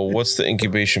 So what's the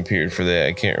incubation period for that?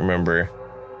 I can't remember.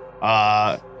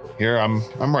 Here I'm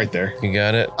right there. You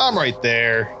got it? I'm right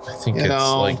there. I think You it's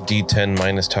know, like D10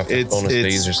 minus toughness bonus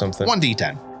days or something.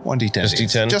 1d10. 1d10. Just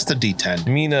days. D10? Just a d10.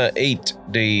 Mina, 8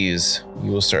 days. You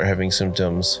will start having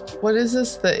symptoms. What is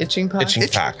this? The itching pox? Itching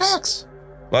Itch pox. pox.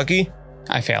 Lucky?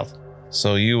 I failed.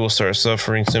 So you will start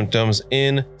suffering symptoms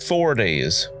in 4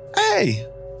 days. Hey,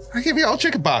 I give you all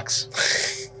chicken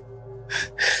pox.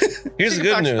 Here's the Chicken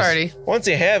good pox news. party. Once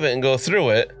you have it and go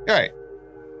through it, All right.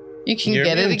 You can You're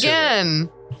get it immune to it. again.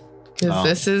 Because Oh.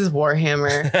 this is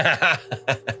Warhammer.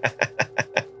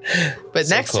 But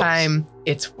So next close. time,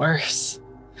 it's worse.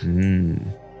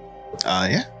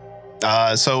 Yeah.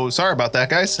 So sorry about that,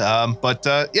 guys.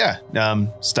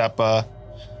 Stop.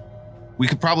 We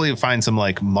could probably find some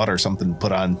like mud or something to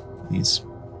put on these,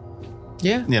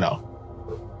 Yeah.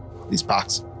 these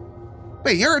pox.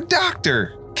 Wait, you're a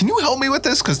doctor. Can you help me with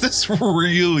this? Because this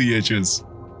really itches.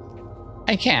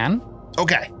 I can.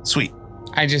 Okay, sweet.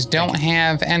 I just don't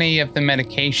have any of the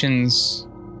medications,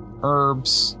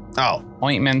 herbs, Oh,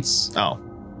 ointments,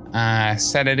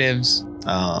 sedatives.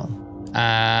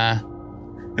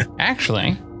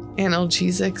 Actually,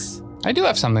 Analgesics. I do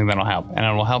have something that'll help, and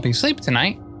it will help you sleep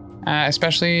tonight,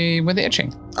 especially with the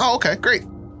itching. Oh, okay, great.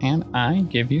 And I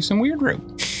give you some weird root.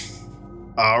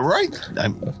 All right.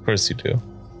 Of course you do.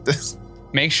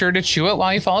 Make sure to chew it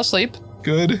while you fall asleep.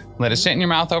 Good. Let it sit in your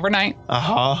mouth overnight.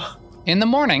 Uh-huh. In the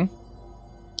morning,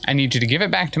 I need you to give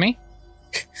it back to me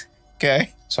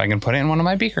Okay. so I can put it in one of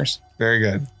my beakers. Very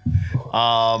good.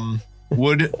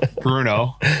 Would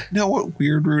Bruno know what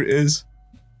weird root is?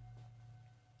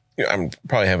 I'm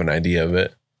probably have an idea of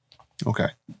it. Okay.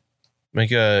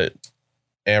 Make a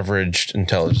averaged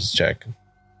intelligence check.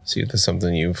 See if there's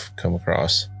something you've come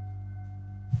across.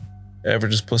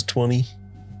 Average is plus 20.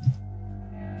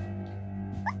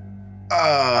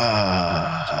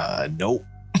 Nope.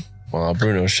 Well,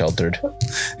 Bruno's sheltered.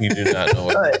 You do not know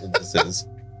what this is.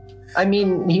 I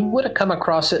mean, he would have come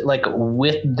across it like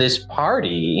with this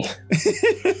party.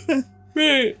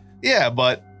 Yeah,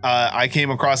 but I came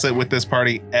across it with this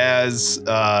party as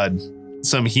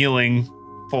some healing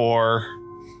for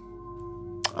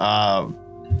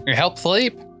Your help,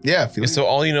 Philippe. yeah. So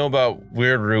all you know about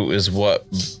weird root is what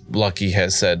Lucky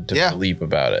has said to Yeah. Philippe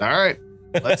about it. All right,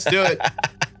 let's do it.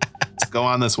 Let's go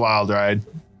on this wild ride.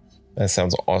 That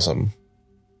sounds awesome.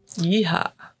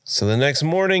 Yeehaw. So the next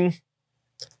morning,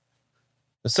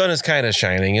 the sun is kind of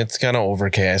shining. It's kind of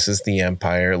overcast. It's the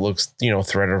Empire. It looks,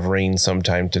 threat of rain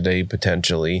sometime today,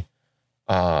 potentially.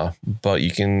 But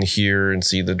you can hear and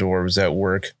see the dwarves at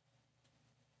work,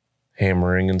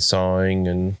 hammering and sawing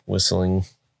and whistling.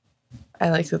 I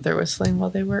like that they're whistling while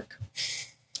they work.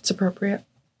 It's appropriate.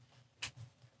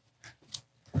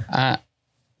 I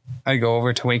go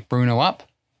over to wake Bruno up.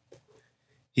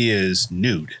 He is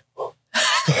nude.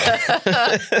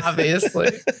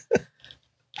 Obviously.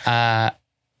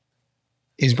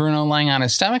 Is Bruno lying on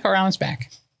his stomach or on his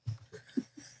back?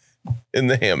 In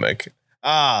the hammock.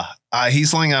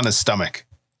 He's laying on his stomach.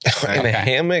 In a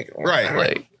hammock? Right.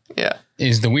 Like, yeah.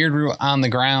 Is the weird root on the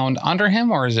ground under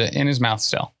him or is it in his mouth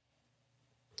still?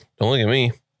 Don't look at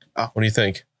me. Oh. What do you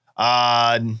think?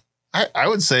 I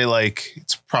would say like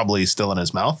it's probably still in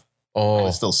his mouth. Oh,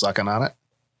 It's still sucking on it.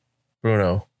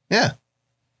 Bruno. Yeah.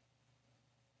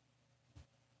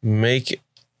 Make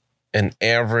an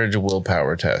average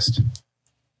willpower test.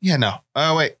 Yeah, no.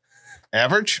 Oh, wait.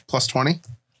 Average plus 20.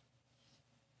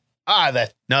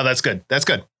 That's good. That's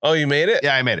good. Oh, you made it?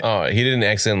 Yeah, I made it. Oh, he didn't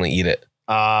accidentally eat it.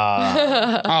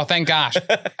 Oh, thank gosh.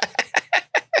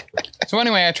 So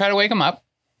anyway, I try to wake him up.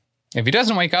 If he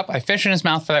doesn't wake up, I fish in his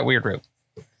mouth for that weird root.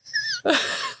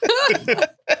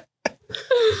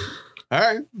 All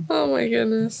right. Oh my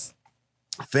goodness.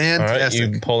 All right,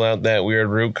 Fantastic. you pull out that weird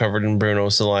root covered in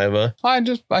Bruno's saliva. I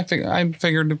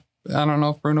figured, I don't know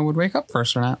if Bruno would wake up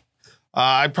first or not.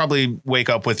 I'd probably wake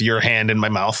up with your hand in my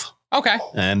mouth Okay.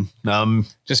 and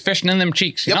Just fishing in them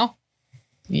cheeks, you know?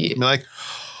 Yeah. be like,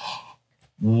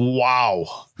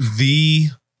 wow, the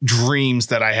dreams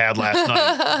that I had last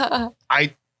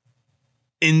night.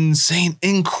 Insane,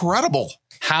 incredible.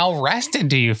 How rested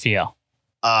do you feel?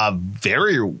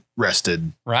 Very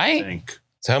rested, I Right? think.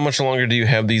 So how much longer do you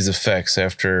have these effects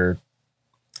after?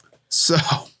 So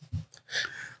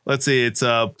let's see. It's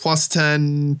plus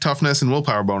 10 toughness and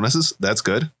willpower bonuses. That's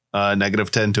good.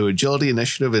 Negative 10 to agility,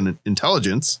 initiative, and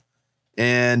intelligence.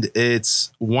 And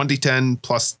it's 1d10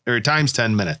 plus or times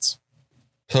 10 minutes.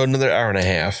 So another hour and a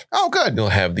half. Oh, good. You'll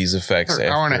have these effects An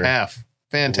after hour and a half.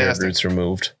 the weird Fantastic. root's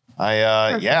removed.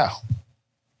 Yeah.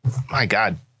 My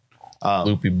God.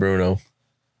 Loopy Bruno.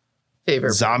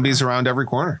 Favorite. Zombies around every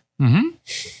corner. Mm-hmm.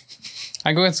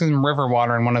 I go get some river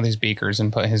water in one of these beakers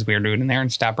and put his weird root in there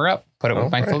and stop her up. Put it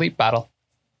with my Alright. Philippe bottle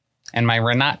and my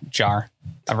Renat jar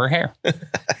of her hair.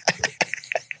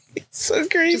 So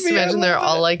creepy. Just imagine they're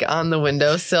all like on the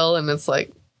windowsill and it's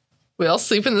like we all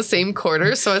sleep in the same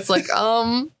quarter. So it's like,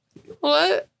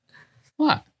 what?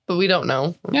 What? But we don't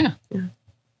know. Yeah.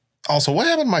 Also, what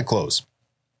happened to my clothes?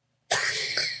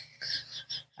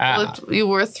 You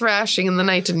were thrashing in the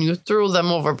night and you threw them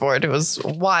overboard. It was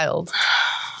wild.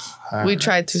 We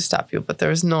tried to stop you, but there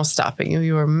was no stopping you.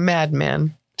 You were a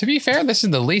madman. To be fair, this is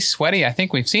the least sweaty I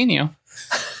think we've seen you.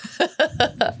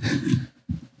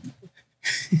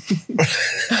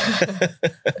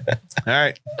 All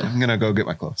right. I'm going to go get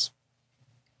my clothes.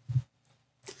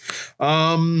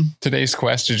 Today's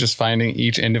quest is just finding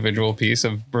each individual piece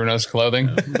of Bruno's clothing.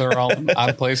 They're all in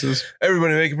odd places.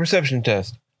 Everybody make a perception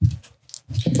test.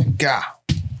 Gah.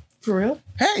 For real?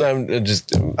 Hey. I'm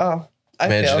just Oh, I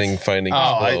imagining failed. finding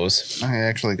Oh, clothes. I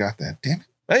actually got that. Damn it.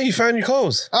 Hey, you found your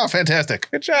clothes. Oh, fantastic.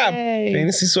 Good job. Yay.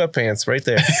 Fantasy sweatpants right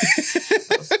there.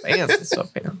 Those pants,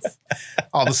 sweatpants.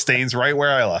 All the stains right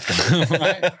where I left them.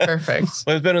 Right? Perfect.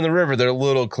 When it's been in the river, they're a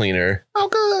little cleaner, Oh,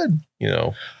 good.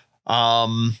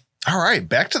 All right.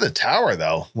 Back to the tower,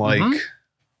 though. Like, Mhm.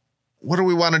 what do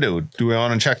we want to do? Do we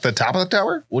want to check the top of the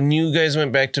tower? When you guys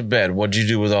went back to bed, what'd you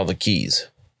do with all the keys?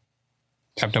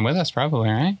 Kept him with us, probably,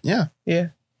 right? Yeah, Yeah.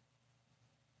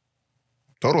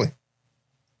 totally.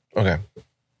 Okay.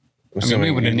 we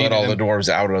Assuming would've you let needed all the him. dwarves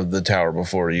out of the tower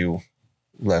before you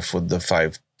left with the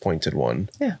 5-pointed one.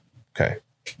 Yeah. Okay.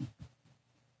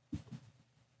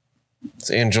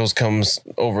 So Angels comes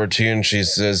over to you and she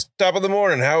says, "Top of the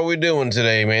morning. How are we doing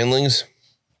today, manlings?"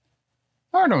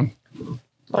 We're doing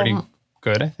pretty Um,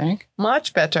 good, I think.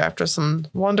 Much better after some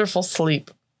wonderful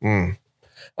sleep. Hmm.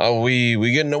 Are we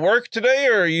getting to work today,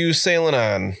 or are you sailing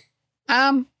on?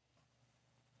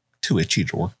 Too itchy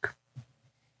to work.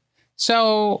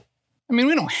 So, I mean,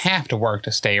 we don't have to work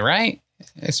to stay, right?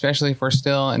 Especially if we're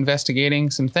still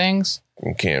investigating some things.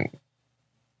 You can't.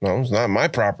 No, it's not my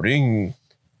property.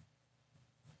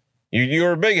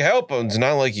 You're a big help. It's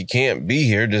not like you can't be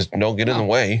here. Just don't get in the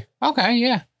way. Okay,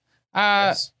 yeah.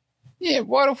 Yes. Yeah,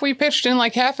 what if we pitched in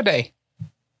like half a day?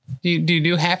 Do you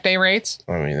do half day rates?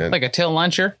 I mean, that Like a till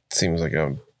luncher? seems like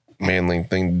a manly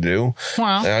thing to do.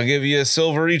 Well, I'll give you a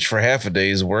silver each for half a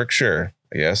day's work. Sure,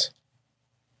 I guess.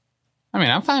 I mean,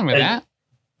 I'm fine with Hey. that.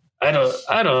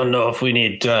 I don't know if we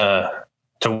need to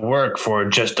work for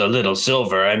just a little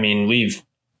silver. I mean,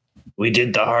 we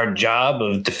did the hard job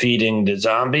of defeating the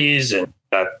zombies and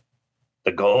got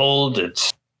the gold.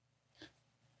 It's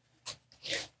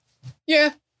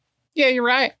Yeah. Yeah, you're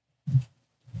right.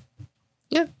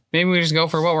 Yeah. Maybe we just go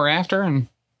for what we're after and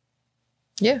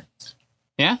Yeah.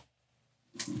 yeah.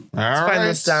 All Let's right. find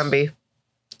this zombie.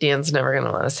 Dan's never going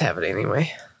to let us have it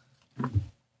anyway.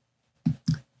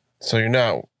 So you're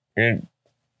not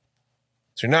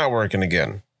working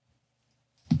again.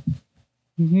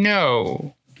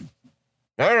 No.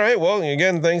 All right. Well,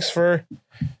 again, thanks for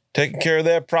taking care of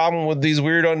that problem with these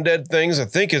weird undead things. I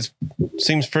think it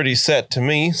seems pretty set to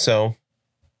me. So,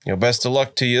 best of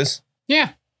luck to you.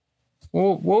 Yeah.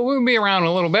 We'll be around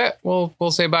a little bit. We'll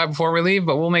say bye before we leave,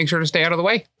 but we'll make sure to stay out of the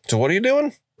way. So what are you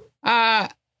doing?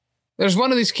 There's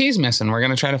one of these keys missing. We're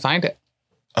going to try to find it.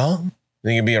 Oh,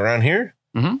 think you'd be around here?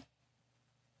 I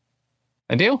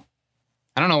do.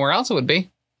 I don't know where else it would be.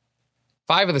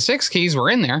 5 of the 6 keys were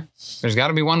in there. There's got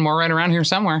to be one more right around here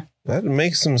somewhere. That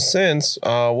makes some sense.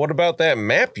 What about that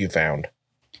map you found?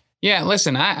 Yeah,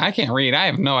 listen, I can't read. I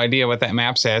have no idea what that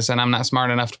map says, and I'm not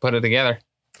smart enough to put it together.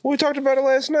 Well, we talked about it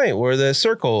last night, where the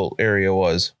circle area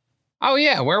was. Oh,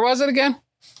 yeah. Where was it again?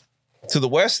 To the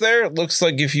west there, it looks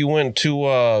like if you went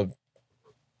to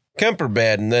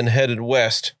Kemperbad and then headed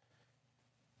west,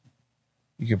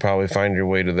 you could probably find your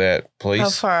way to that place. How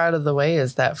far out of the way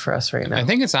is that for us right now? I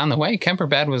think it's on the way.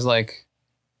 Kemperbad was like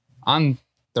on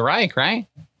the Reich, right?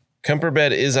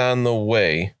 Kemperbad is on the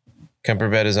way.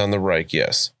 Kemperbad is on the Reich,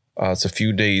 yes. It's a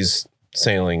few days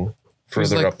sailing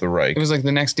further like- up the Reich. It was like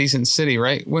the next decent city,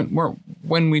 right?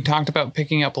 When we talked about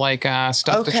picking up like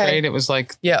stuff to Okay. trade, it was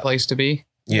like Yeah. the place to be.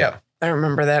 Yeah. I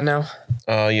remember that now.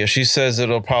 Yeah, she says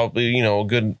it'll probably,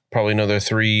 probably another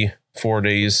 3-4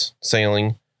 days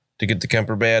sailing to get to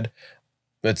Kemperbad.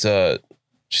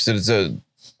 She said it's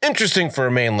interesting for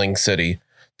a manling city.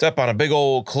 It's up on a big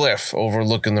old cliff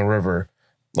overlooking the river.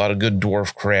 A lot of good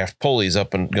dwarf craft pulleys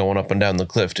going up and down the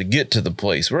cliff to get to the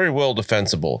place. Very well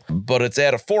defensible. But it's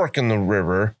at a fork in the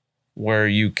river where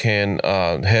you can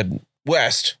head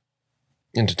west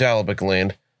into Talbot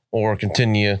land or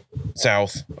continue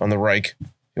south on the Reich.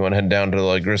 You want to head down to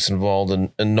like Grissenwald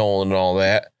and Nolan and all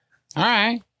that. All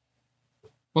right.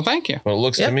 Well, thank you. But it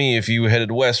looks to me if you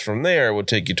headed west from there, it would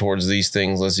take you towards these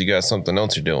things unless you got something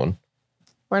else you're doing.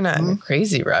 We're not in a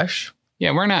crazy rush.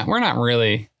 Yeah, we're not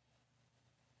really,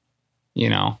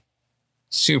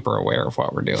 super aware of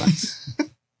what we're doing.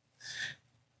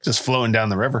 Just flowing down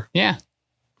the river. Yeah.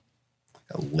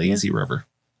 A lazy river.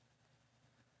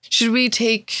 Should we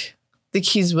take the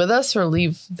keys with us or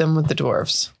leave them with the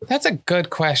dwarves? That's a good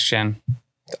question.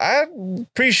 I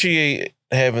appreciate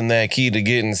having that key to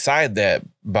get inside that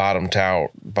bottom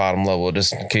level,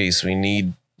 just in case we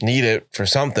need it for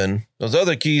something. Those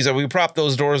other keys, we prop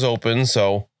those doors open,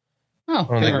 so Oh,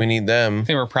 I don't think we need them.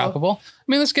 they were probable. I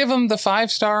mean, let's give them the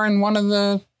 5-star and one of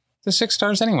the 6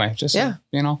 stars anyway. Just, Yeah.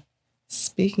 Oh.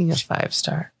 Speaking of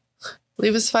 5-star,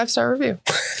 leave us a 5-star review.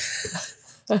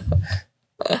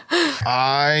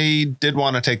 I did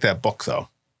want to take that book though.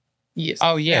 Yes.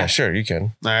 Oh, Yeah, yeah. sure, you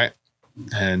can. All right.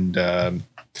 And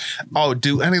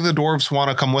do any of the dwarves want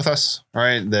to come with us? All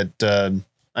right. That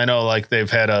I know like they've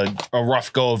had a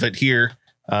rough go of it here.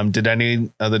 Did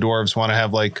any of the dwarves want to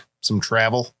have like some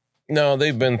travel? No,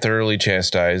 they've been thoroughly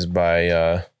chastised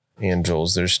by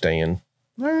Angels. They're staying.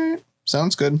 All right.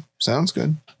 Sounds good. Sounds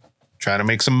good. Trying to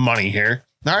make some money here.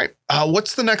 All right.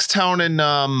 What's the next town in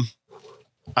on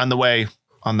the way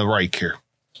on the Reich here?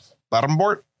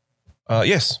 Bottomport?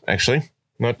 Yes, actually.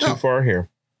 Not too Oh. far here.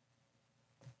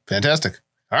 Fantastic.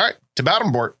 All right. To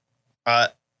Bottomport.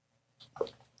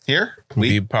 Here.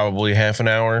 We probably half an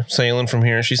hour sailing from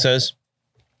here, she says.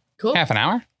 Cool. Half an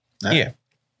hour? Yeah.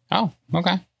 Oh,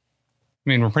 okay. I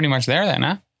mean, we're pretty much there then,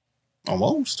 huh?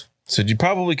 Almost. So you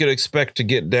probably could expect to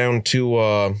get down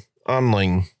to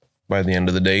Onling by the end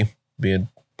of the day. Be a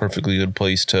perfectly good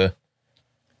place to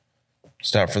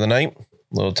stop for the night.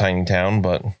 Little tiny town,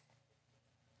 but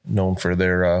known for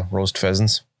their roast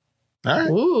pheasants. All right.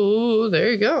 Ooh,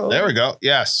 there you go. There we go.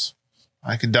 Yes.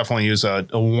 I could definitely use a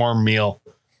warm meal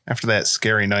after that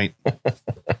scary night.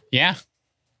 Yeah.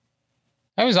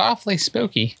 That was awfully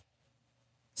spooky.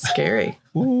 Scary.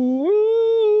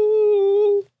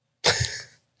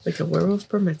 Like a werewolf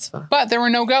bar mitzvah. But there were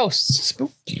no ghosts.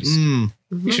 Spookies. Mm.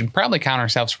 We should probably count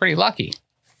ourselves pretty lucky.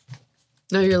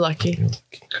 No, you're lucky.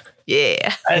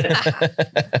 Yeah.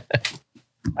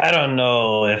 I don't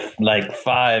know if like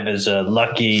 5 is a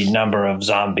lucky number of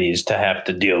zombies to have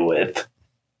to deal with.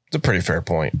 It's a pretty fair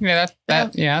point. Yeah,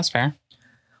 that's fair.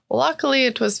 Luckily,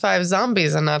 it was 5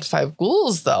 zombies and not 5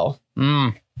 ghouls, though.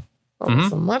 Mm. That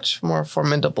was a much more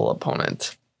formidable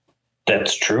opponent.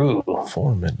 That's true.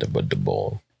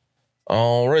 Formidable.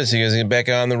 All right, so you guys get back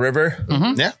on the river?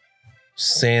 Mhm. Yeah.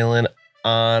 Sailing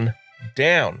on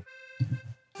down.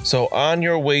 So on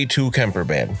your way to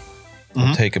Kemperbad, it'll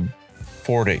Mhm. take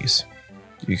 4 days.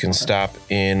 You can stop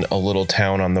in a little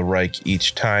town on the Reich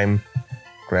each time,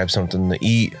 grab something to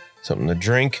eat, something to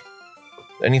drink.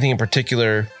 Anything in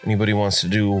particular anybody wants to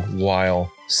do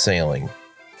while sailing?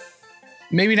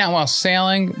 Maybe not while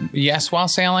sailing. Yes, while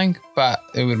sailing, but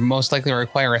it would most likely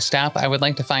require a stop. I would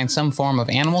like to find some form of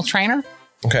animal trainer,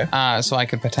 Okay. so I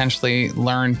could potentially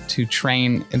learn to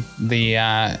train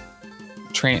the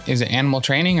train. Is it animal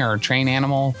training or train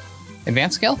animal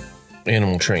advanced skill?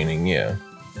 Animal training, yeah.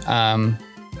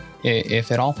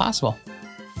 If at all possible,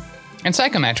 and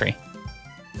psychometry.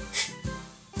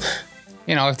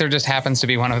 You know, if there just happens to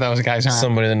be one of those guys around.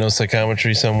 Somebody that knows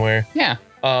psychometry somewhere. Yeah.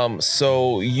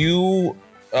 So you,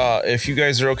 if you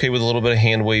guys are okay with a little bit of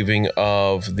hand waving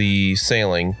of the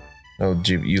sailing,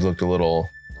 you looked a little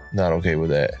not okay with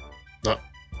that.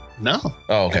 No.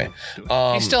 Oh, okay.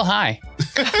 He's still high.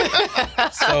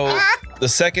 So the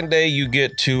second day you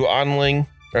get to Onling,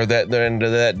 or the end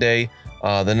of that day.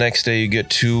 The next day you get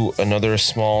to another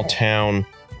small town.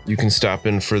 You can stop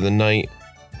in for the night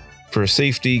for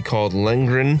safety called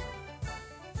Lengren.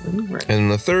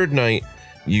 And the third night,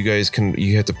 you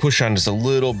have to push on just a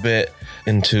little bit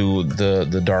into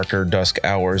the darker dusk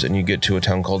hours, and you get to a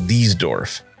town called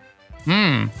Diesdorf.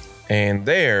 And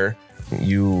there,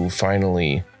 you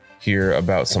finally hear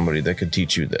about somebody that could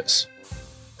teach you this.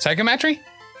 Psychometry?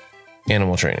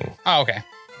 Animal training. Oh, okay.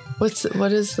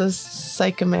 What is the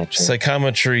psychometry?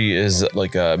 Psychometry is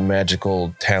like a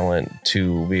magical talent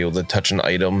to be able to touch an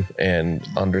item and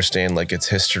understand like its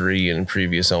history and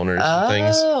previous owners and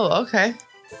things. Oh, okay.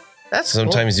 That's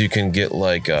Sometimes you can get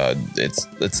like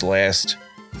its last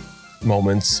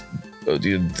moments,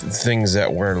 things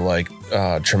that were like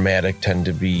traumatic tend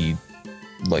to be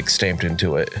like stamped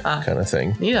into it, kind of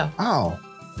thing. cool. Yeah. Oh.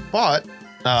 But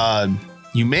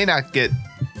you may not get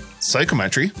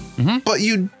psychometry, but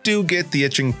you do get the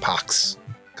itching pox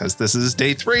because this is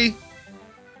day 3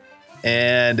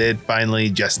 and it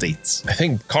finally gestates. I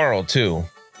think Carl too.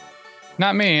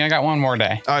 Not me. I got one more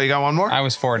day. Oh, you got one more? I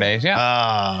was 4 days. Yeah.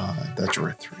 I thought you were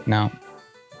at 3. No.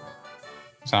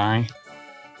 Sorry.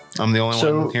 I'm the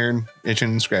only one here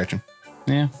itching and scratching.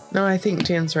 Yeah. No, I think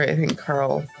Jan's right. I think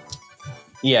Carl.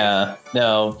 Yeah,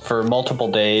 no, for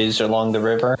multiple days along the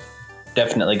river,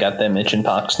 definitely got them itching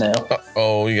pox now.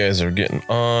 Oh, you guys are getting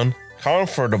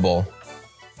uncomfortable.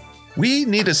 We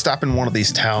need to stop in one of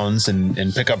these towns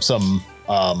and pick up some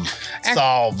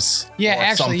salves. Yeah, or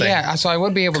actually, something. yeah. So I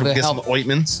would be able to Get help some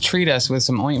ointments. treat us with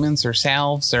some ointments or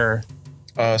salves or.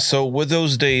 So with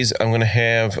those days, I'm gonna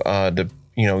have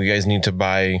you guys need to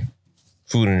buy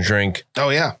food and drink, Oh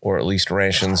yeah, or at least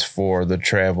rations for the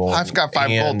travel. I've got 5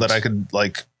 gold that I could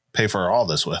like pay for all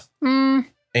this with.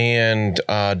 and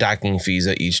docking fees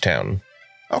at each town.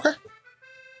 Okay.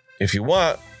 If you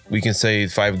want, we can say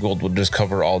 5 gold will just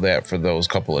cover all that for those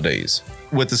couple of days.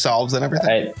 With the salves and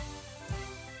everything.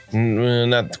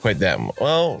 Not quite that much.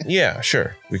 Well, yeah,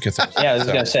 sure. We could. Yeah, I was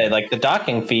gonna say, like the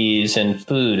docking fees and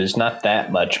food is not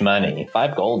that much money.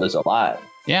 5 gold is a lot.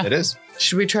 Yeah. It is.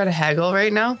 Should we try to haggle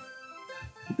right now?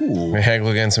 Ooh. May haggle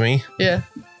against me? Yeah.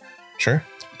 Sure.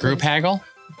 Group haggle.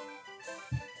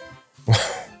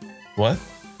 What?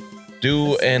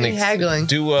 Do an haggling.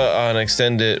 Do an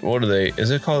extended. What are they?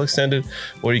 Is it called extended?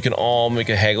 Where you can all make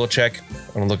a haggle check.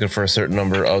 I'm looking for a certain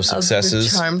number of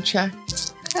successes. Charm check.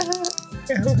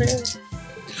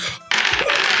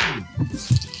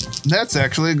 That's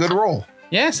actually a good roll.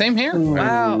 Yeah, same here.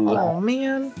 Wow. Oh,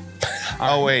 man.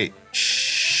 Oh, wait.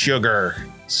 Sugar.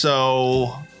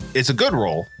 So it's a good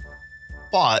roll.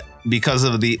 But because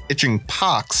of the itching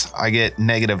pox, I get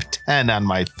 -10 on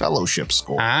my fellowship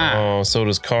score. Ah, Oh, so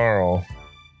does Carl.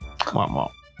 Womp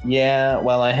womp. Yeah,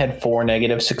 well, I had 4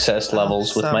 negative success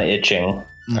levels with so- my itching.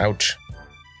 Ouch.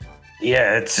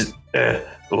 Yeah, it's.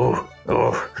 Oh.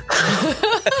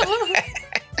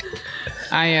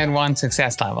 I had 1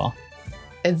 success level.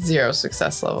 It's 0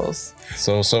 success levels.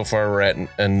 So far we're at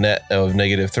a net of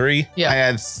 -3. Yeah. I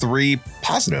had 3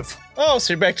 positive. Oh,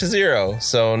 so you're back to 0.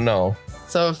 So no.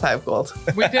 So 5 gold.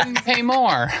 We didn't pay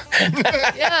more.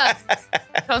 Yeah.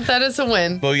 Count that as a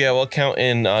win. But yeah, we'll count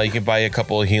in. You can buy a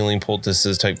couple of healing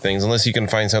poultices type things, unless you can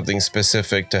find something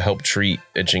specific to help treat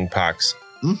itching pox.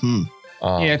 Mm-hmm.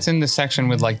 Yeah, it's in the section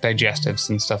with like digestives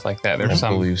and stuff like that. I There's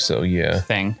some believe so. Yeah,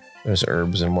 thing. there's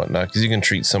herbs and whatnot because you can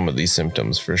treat some of these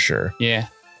symptoms for sure. Yeah.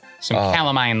 Some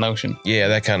calamine lotion. Yeah,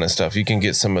 that kind of stuff. You can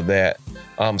get some of that.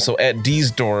 So at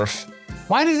Diesdorf,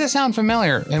 Why does that sound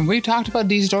familiar? And we talked about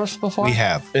Diesdorf before? We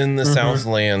have. in the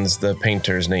Southlands, the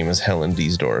painter's name is Helen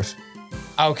Diesdorf.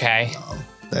 Okay.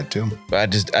 That too. I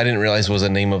didn't realize it was a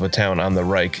name of a town on the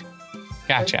Reich.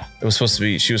 Gotcha. It was supposed to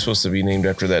be. She was supposed to be named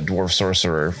after that dwarf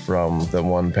sorcerer from the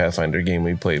one Pathfinder game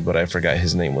we played, but I forgot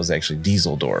his name was actually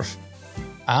Dieseldorf.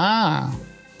 Ah.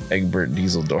 Egbert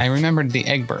Dieseldorf. I remembered the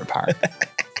Egbert part.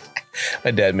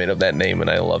 My dad made up that name and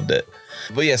I loved it.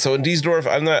 But yeah, so in Diesdorf,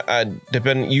 I'm not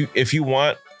if you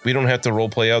want, we don't have to role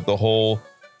play out the whole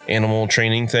animal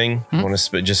training thing. You want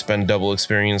to just spend double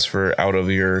experience for out of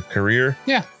your career.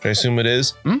 Yeah. I assume it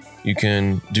is. You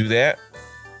can do that.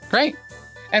 Great.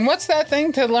 And what's that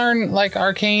thing to learn like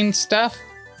arcane stuff?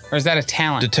 Or is that a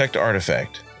talent? Detect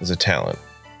artifact is a talent.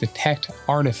 Detect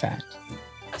artifact.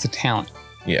 It's a talent.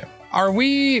 Yeah. Are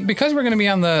we, because we're going to be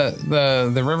on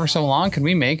the river so long, can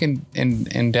we make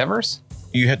endeavors?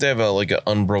 You have to have an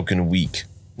unbroken week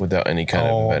without any kind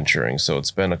of Oh. adventuring. So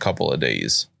it's been a couple of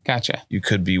days. Gotcha. You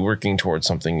could be working towards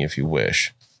something if you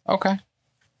wish. Okay.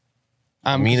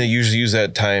 Mina usually uses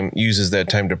that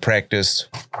time to practice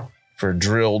for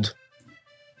drilled.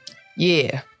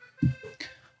 Yeah.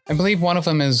 I believe one of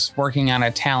them is working on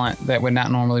a talent that would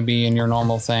not normally be in your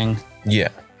normal thing. Yeah.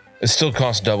 It still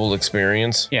costs double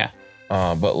experience. Yeah.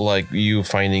 But like you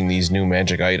finding these new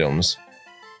magic items,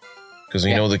 because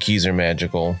we know the keys are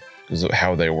magical because of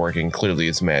how they're working. Clearly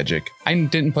it's magic. I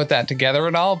didn't put that together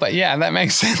at all, but yeah, that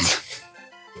makes sense.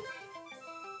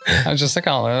 I was just like,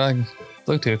 oh, they're like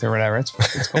Bluetooth or whatever. It's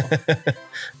cool.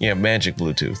 Yeah, magic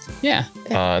Bluetooth. Yeah.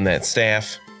 And that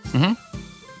staff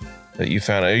that you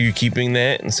found. Are you keeping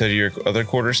that instead of your other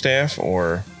quarterstaff,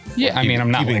 or Yeah. I mean,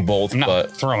 I'm not keeping both, I'm not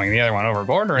but throwing the other one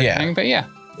overboard or Yeah. anything, but yeah.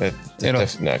 that's It'll-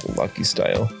 definitely not Lucky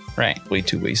style. Right. Way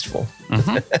too wasteful.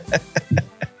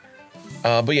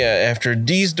 But yeah, after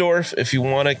Diesdorf, if you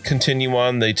want to continue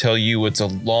on, they tell you it's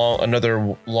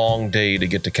another long day to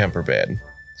get to Kemperbad.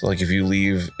 So like if you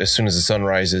leave as soon as the sun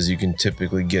rises, you can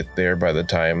typically get there by the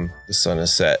time the sun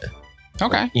is set.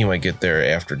 Okay. You might get there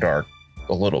after dark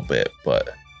a little bit, but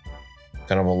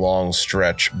kind of a long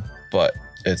stretch, but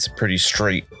it's pretty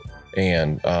straight,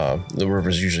 and the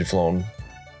river's usually flowing.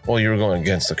 Well, you're going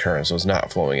against the current, so it's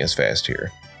not flowing as fast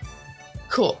here.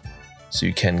 Cool. So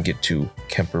you can get to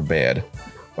Kemperbad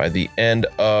by the end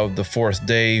of the 4th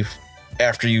day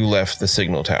after you left the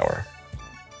signal tower.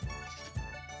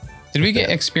 Did we get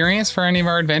experience for any of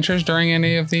our adventures during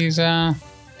any of these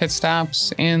pit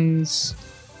stops, inns,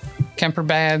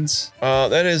 Kemperbads?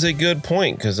 That is a good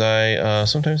point, because I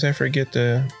sometimes I forget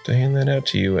to hand that out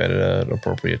to you at an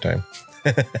appropriate time.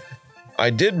 I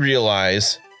did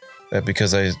realize that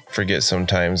because I forget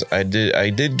sometimes, I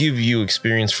did give you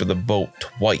experience for the boat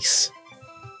twice,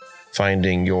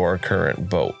 finding your current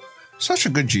boat. Such a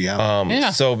good GM. Yeah.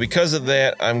 So because of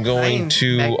that, I'm going Fine,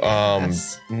 to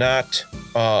magnanimous. not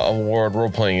award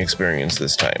role-playing experience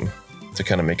this time to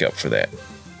kind of make up for that.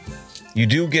 You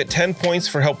do get 10 points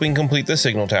for helping complete the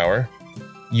signal tower.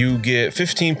 You get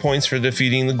 15 points for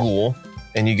defeating the ghoul,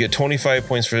 and you get 25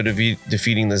 points for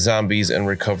defeating the zombies and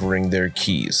recovering their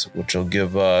keys, which will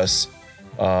give us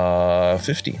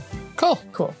 50.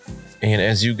 Cool. And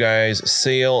as you guys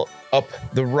sail up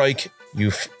the Reich,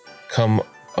 you've come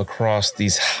across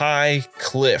these high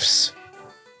cliffs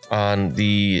on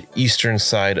the eastern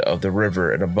side of the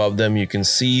river. And above them, you can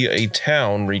see a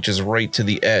town reaches right to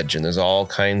the edge. And there's all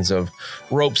kinds of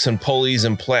ropes and pulleys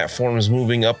and platforms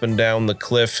moving up and down the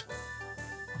cliff,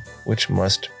 which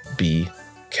must be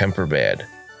Kemperbad.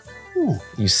 Ooh.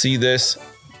 You see this?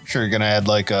 I'm sure you're going to add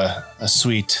like a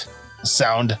sweet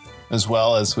sound as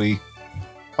well as we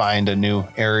find a new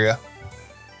area.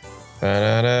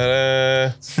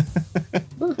 Ba-da-da-da.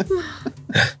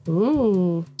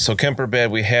 Ooh. So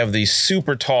Kemperbad, we have these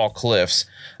super tall cliffs.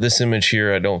 This image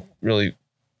here, I don't really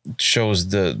shows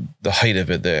the height of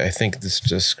it. I think this is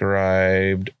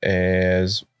described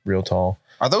as real tall.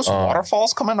 Are those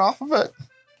waterfalls coming off of it?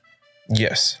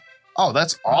 Yes. Oh,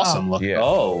 that's awesome looking. Yeah.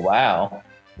 Oh, wow.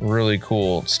 Really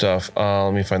cool stuff.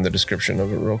 Let me find the description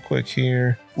of it real quick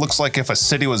here. Looks like if a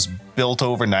city was built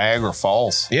over Niagara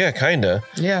Falls. Yeah, kinda.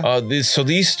 Yeah.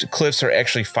 These cliffs are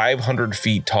actually 500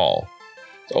 feet tall,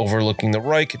 overlooking the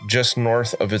Reich, just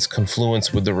north of its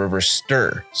confluence with the River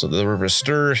Ster. So the River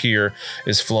Ster here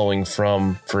is flowing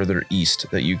from further east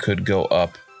that you could go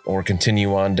up or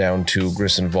continue on down to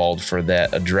Grissenwald for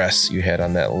that address you had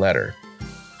on that letter.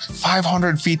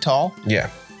 500 feet tall? Yeah.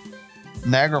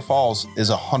 Niagara Falls is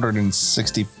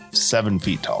 167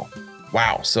 feet tall.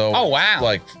 Wow. So Oh, wow.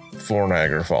 like 4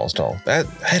 Niagara Falls tall. That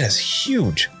is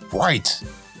huge. Right.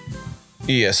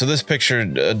 Yeah, so this picture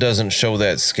doesn't show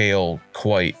that scale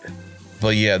quite.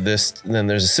 But yeah, then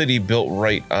there's a city built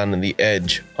right on the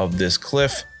edge of this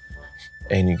cliff.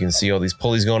 And you can see all these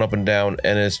pulleys going up and down.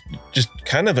 And it's just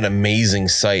kind of an amazing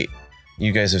sight.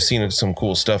 You guys have seen some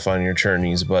cool stuff on your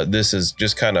journeys, but this is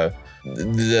just kind of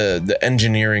the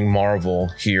engineering marvel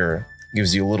here.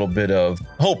 Gives you a little bit of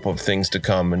hope of things to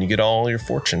come, and you get all your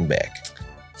fortune back.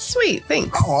 Sweet.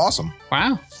 Thanks. Oh, awesome.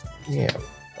 Wow. Yeah.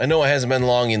 I know it hasn't been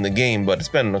long in the game, but it's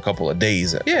been a couple of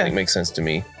days. I Yeah. think makes sense to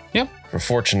me. Yep. For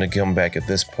fortune to come back at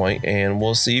this point, and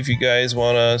we'll see if you guys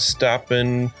want to stop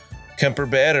in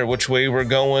Kemperbad or which way we're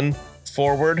going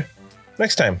forward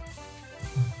next time.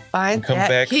 Find Come that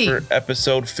back key. for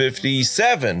episode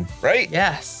 57, right?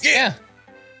 Yes. Yeah.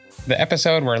 The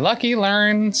episode where Lucky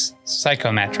learns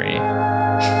psychometry.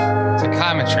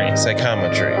 Psychometry.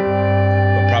 Psychometry,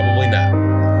 but probably not.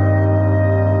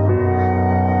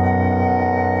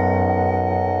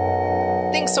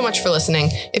 Thanks so much for listening.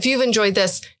 If you've enjoyed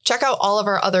this, check out all of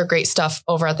our other great stuff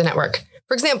over at the network.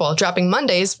 For example, dropping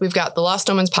Mondays, we've got the Lost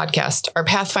Omens podcast, our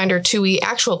Pathfinder 2e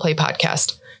actual play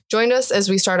podcast. Join us as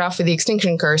we start off with the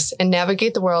Extinction Curse and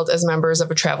navigate the world as members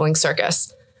of a traveling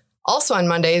circus. Also on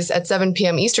Mondays at 7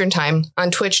 p.m. Eastern Time on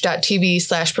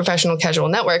twitch.tv/Professional Casual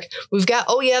Network, we've got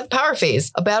Oh Yeah, the Power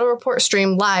Phase, a battle report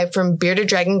stream live from Bearded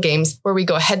Dragon Games where we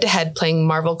go head-to-head playing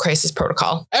Marvel Crisis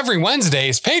Protocol. Every Wednesday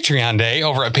is Patreon Day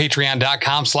over at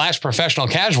patreon.com/professional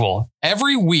casual.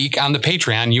 Every week on the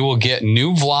Patreon, you will get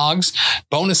new vlogs,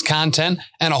 bonus content,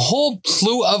 and a whole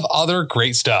slew of other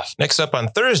great stuff. Next up on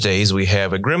Thursdays, we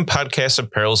have a Grim Podcast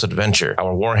of Perilous Adventure,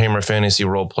 our Warhammer Fantasy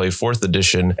Roleplay 4th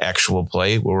Edition actual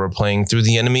play, where we're playing Through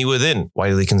the Enemy Within,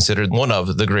 widely considered one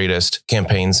of the greatest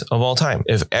campaigns of all time.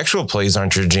 If actual plays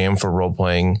aren't your jam for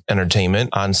role-playing entertainment,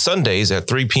 on Sundays at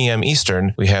 3 p.m.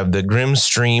 Eastern, we have the Grim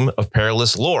Stream of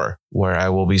Perilous Lore, where I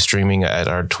will be streaming at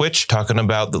our Twitch, talking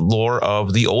about the lore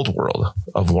of the old world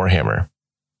of Warhammer.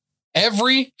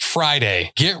 Every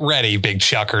Friday, get ready, big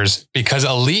chuckers, because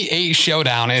Elite 8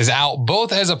 Showdown is out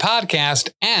both as a podcast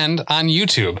and on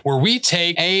YouTube, where we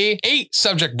take a 8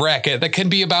 subject bracket that can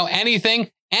be about anything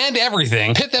and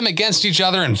everything, pit them against each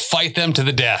other and fight them to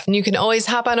the death. And you can always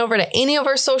hop on over to any of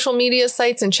our social media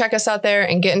sites and check us out there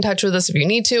and get in touch with us if you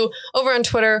need to. Over on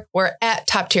Twitter, we're at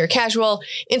Top Tier Casual.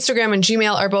 Instagram and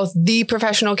Gmail are both The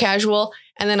Professional Casual.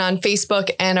 And then on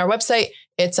Facebook and our website,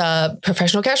 it's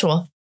Professional Casual.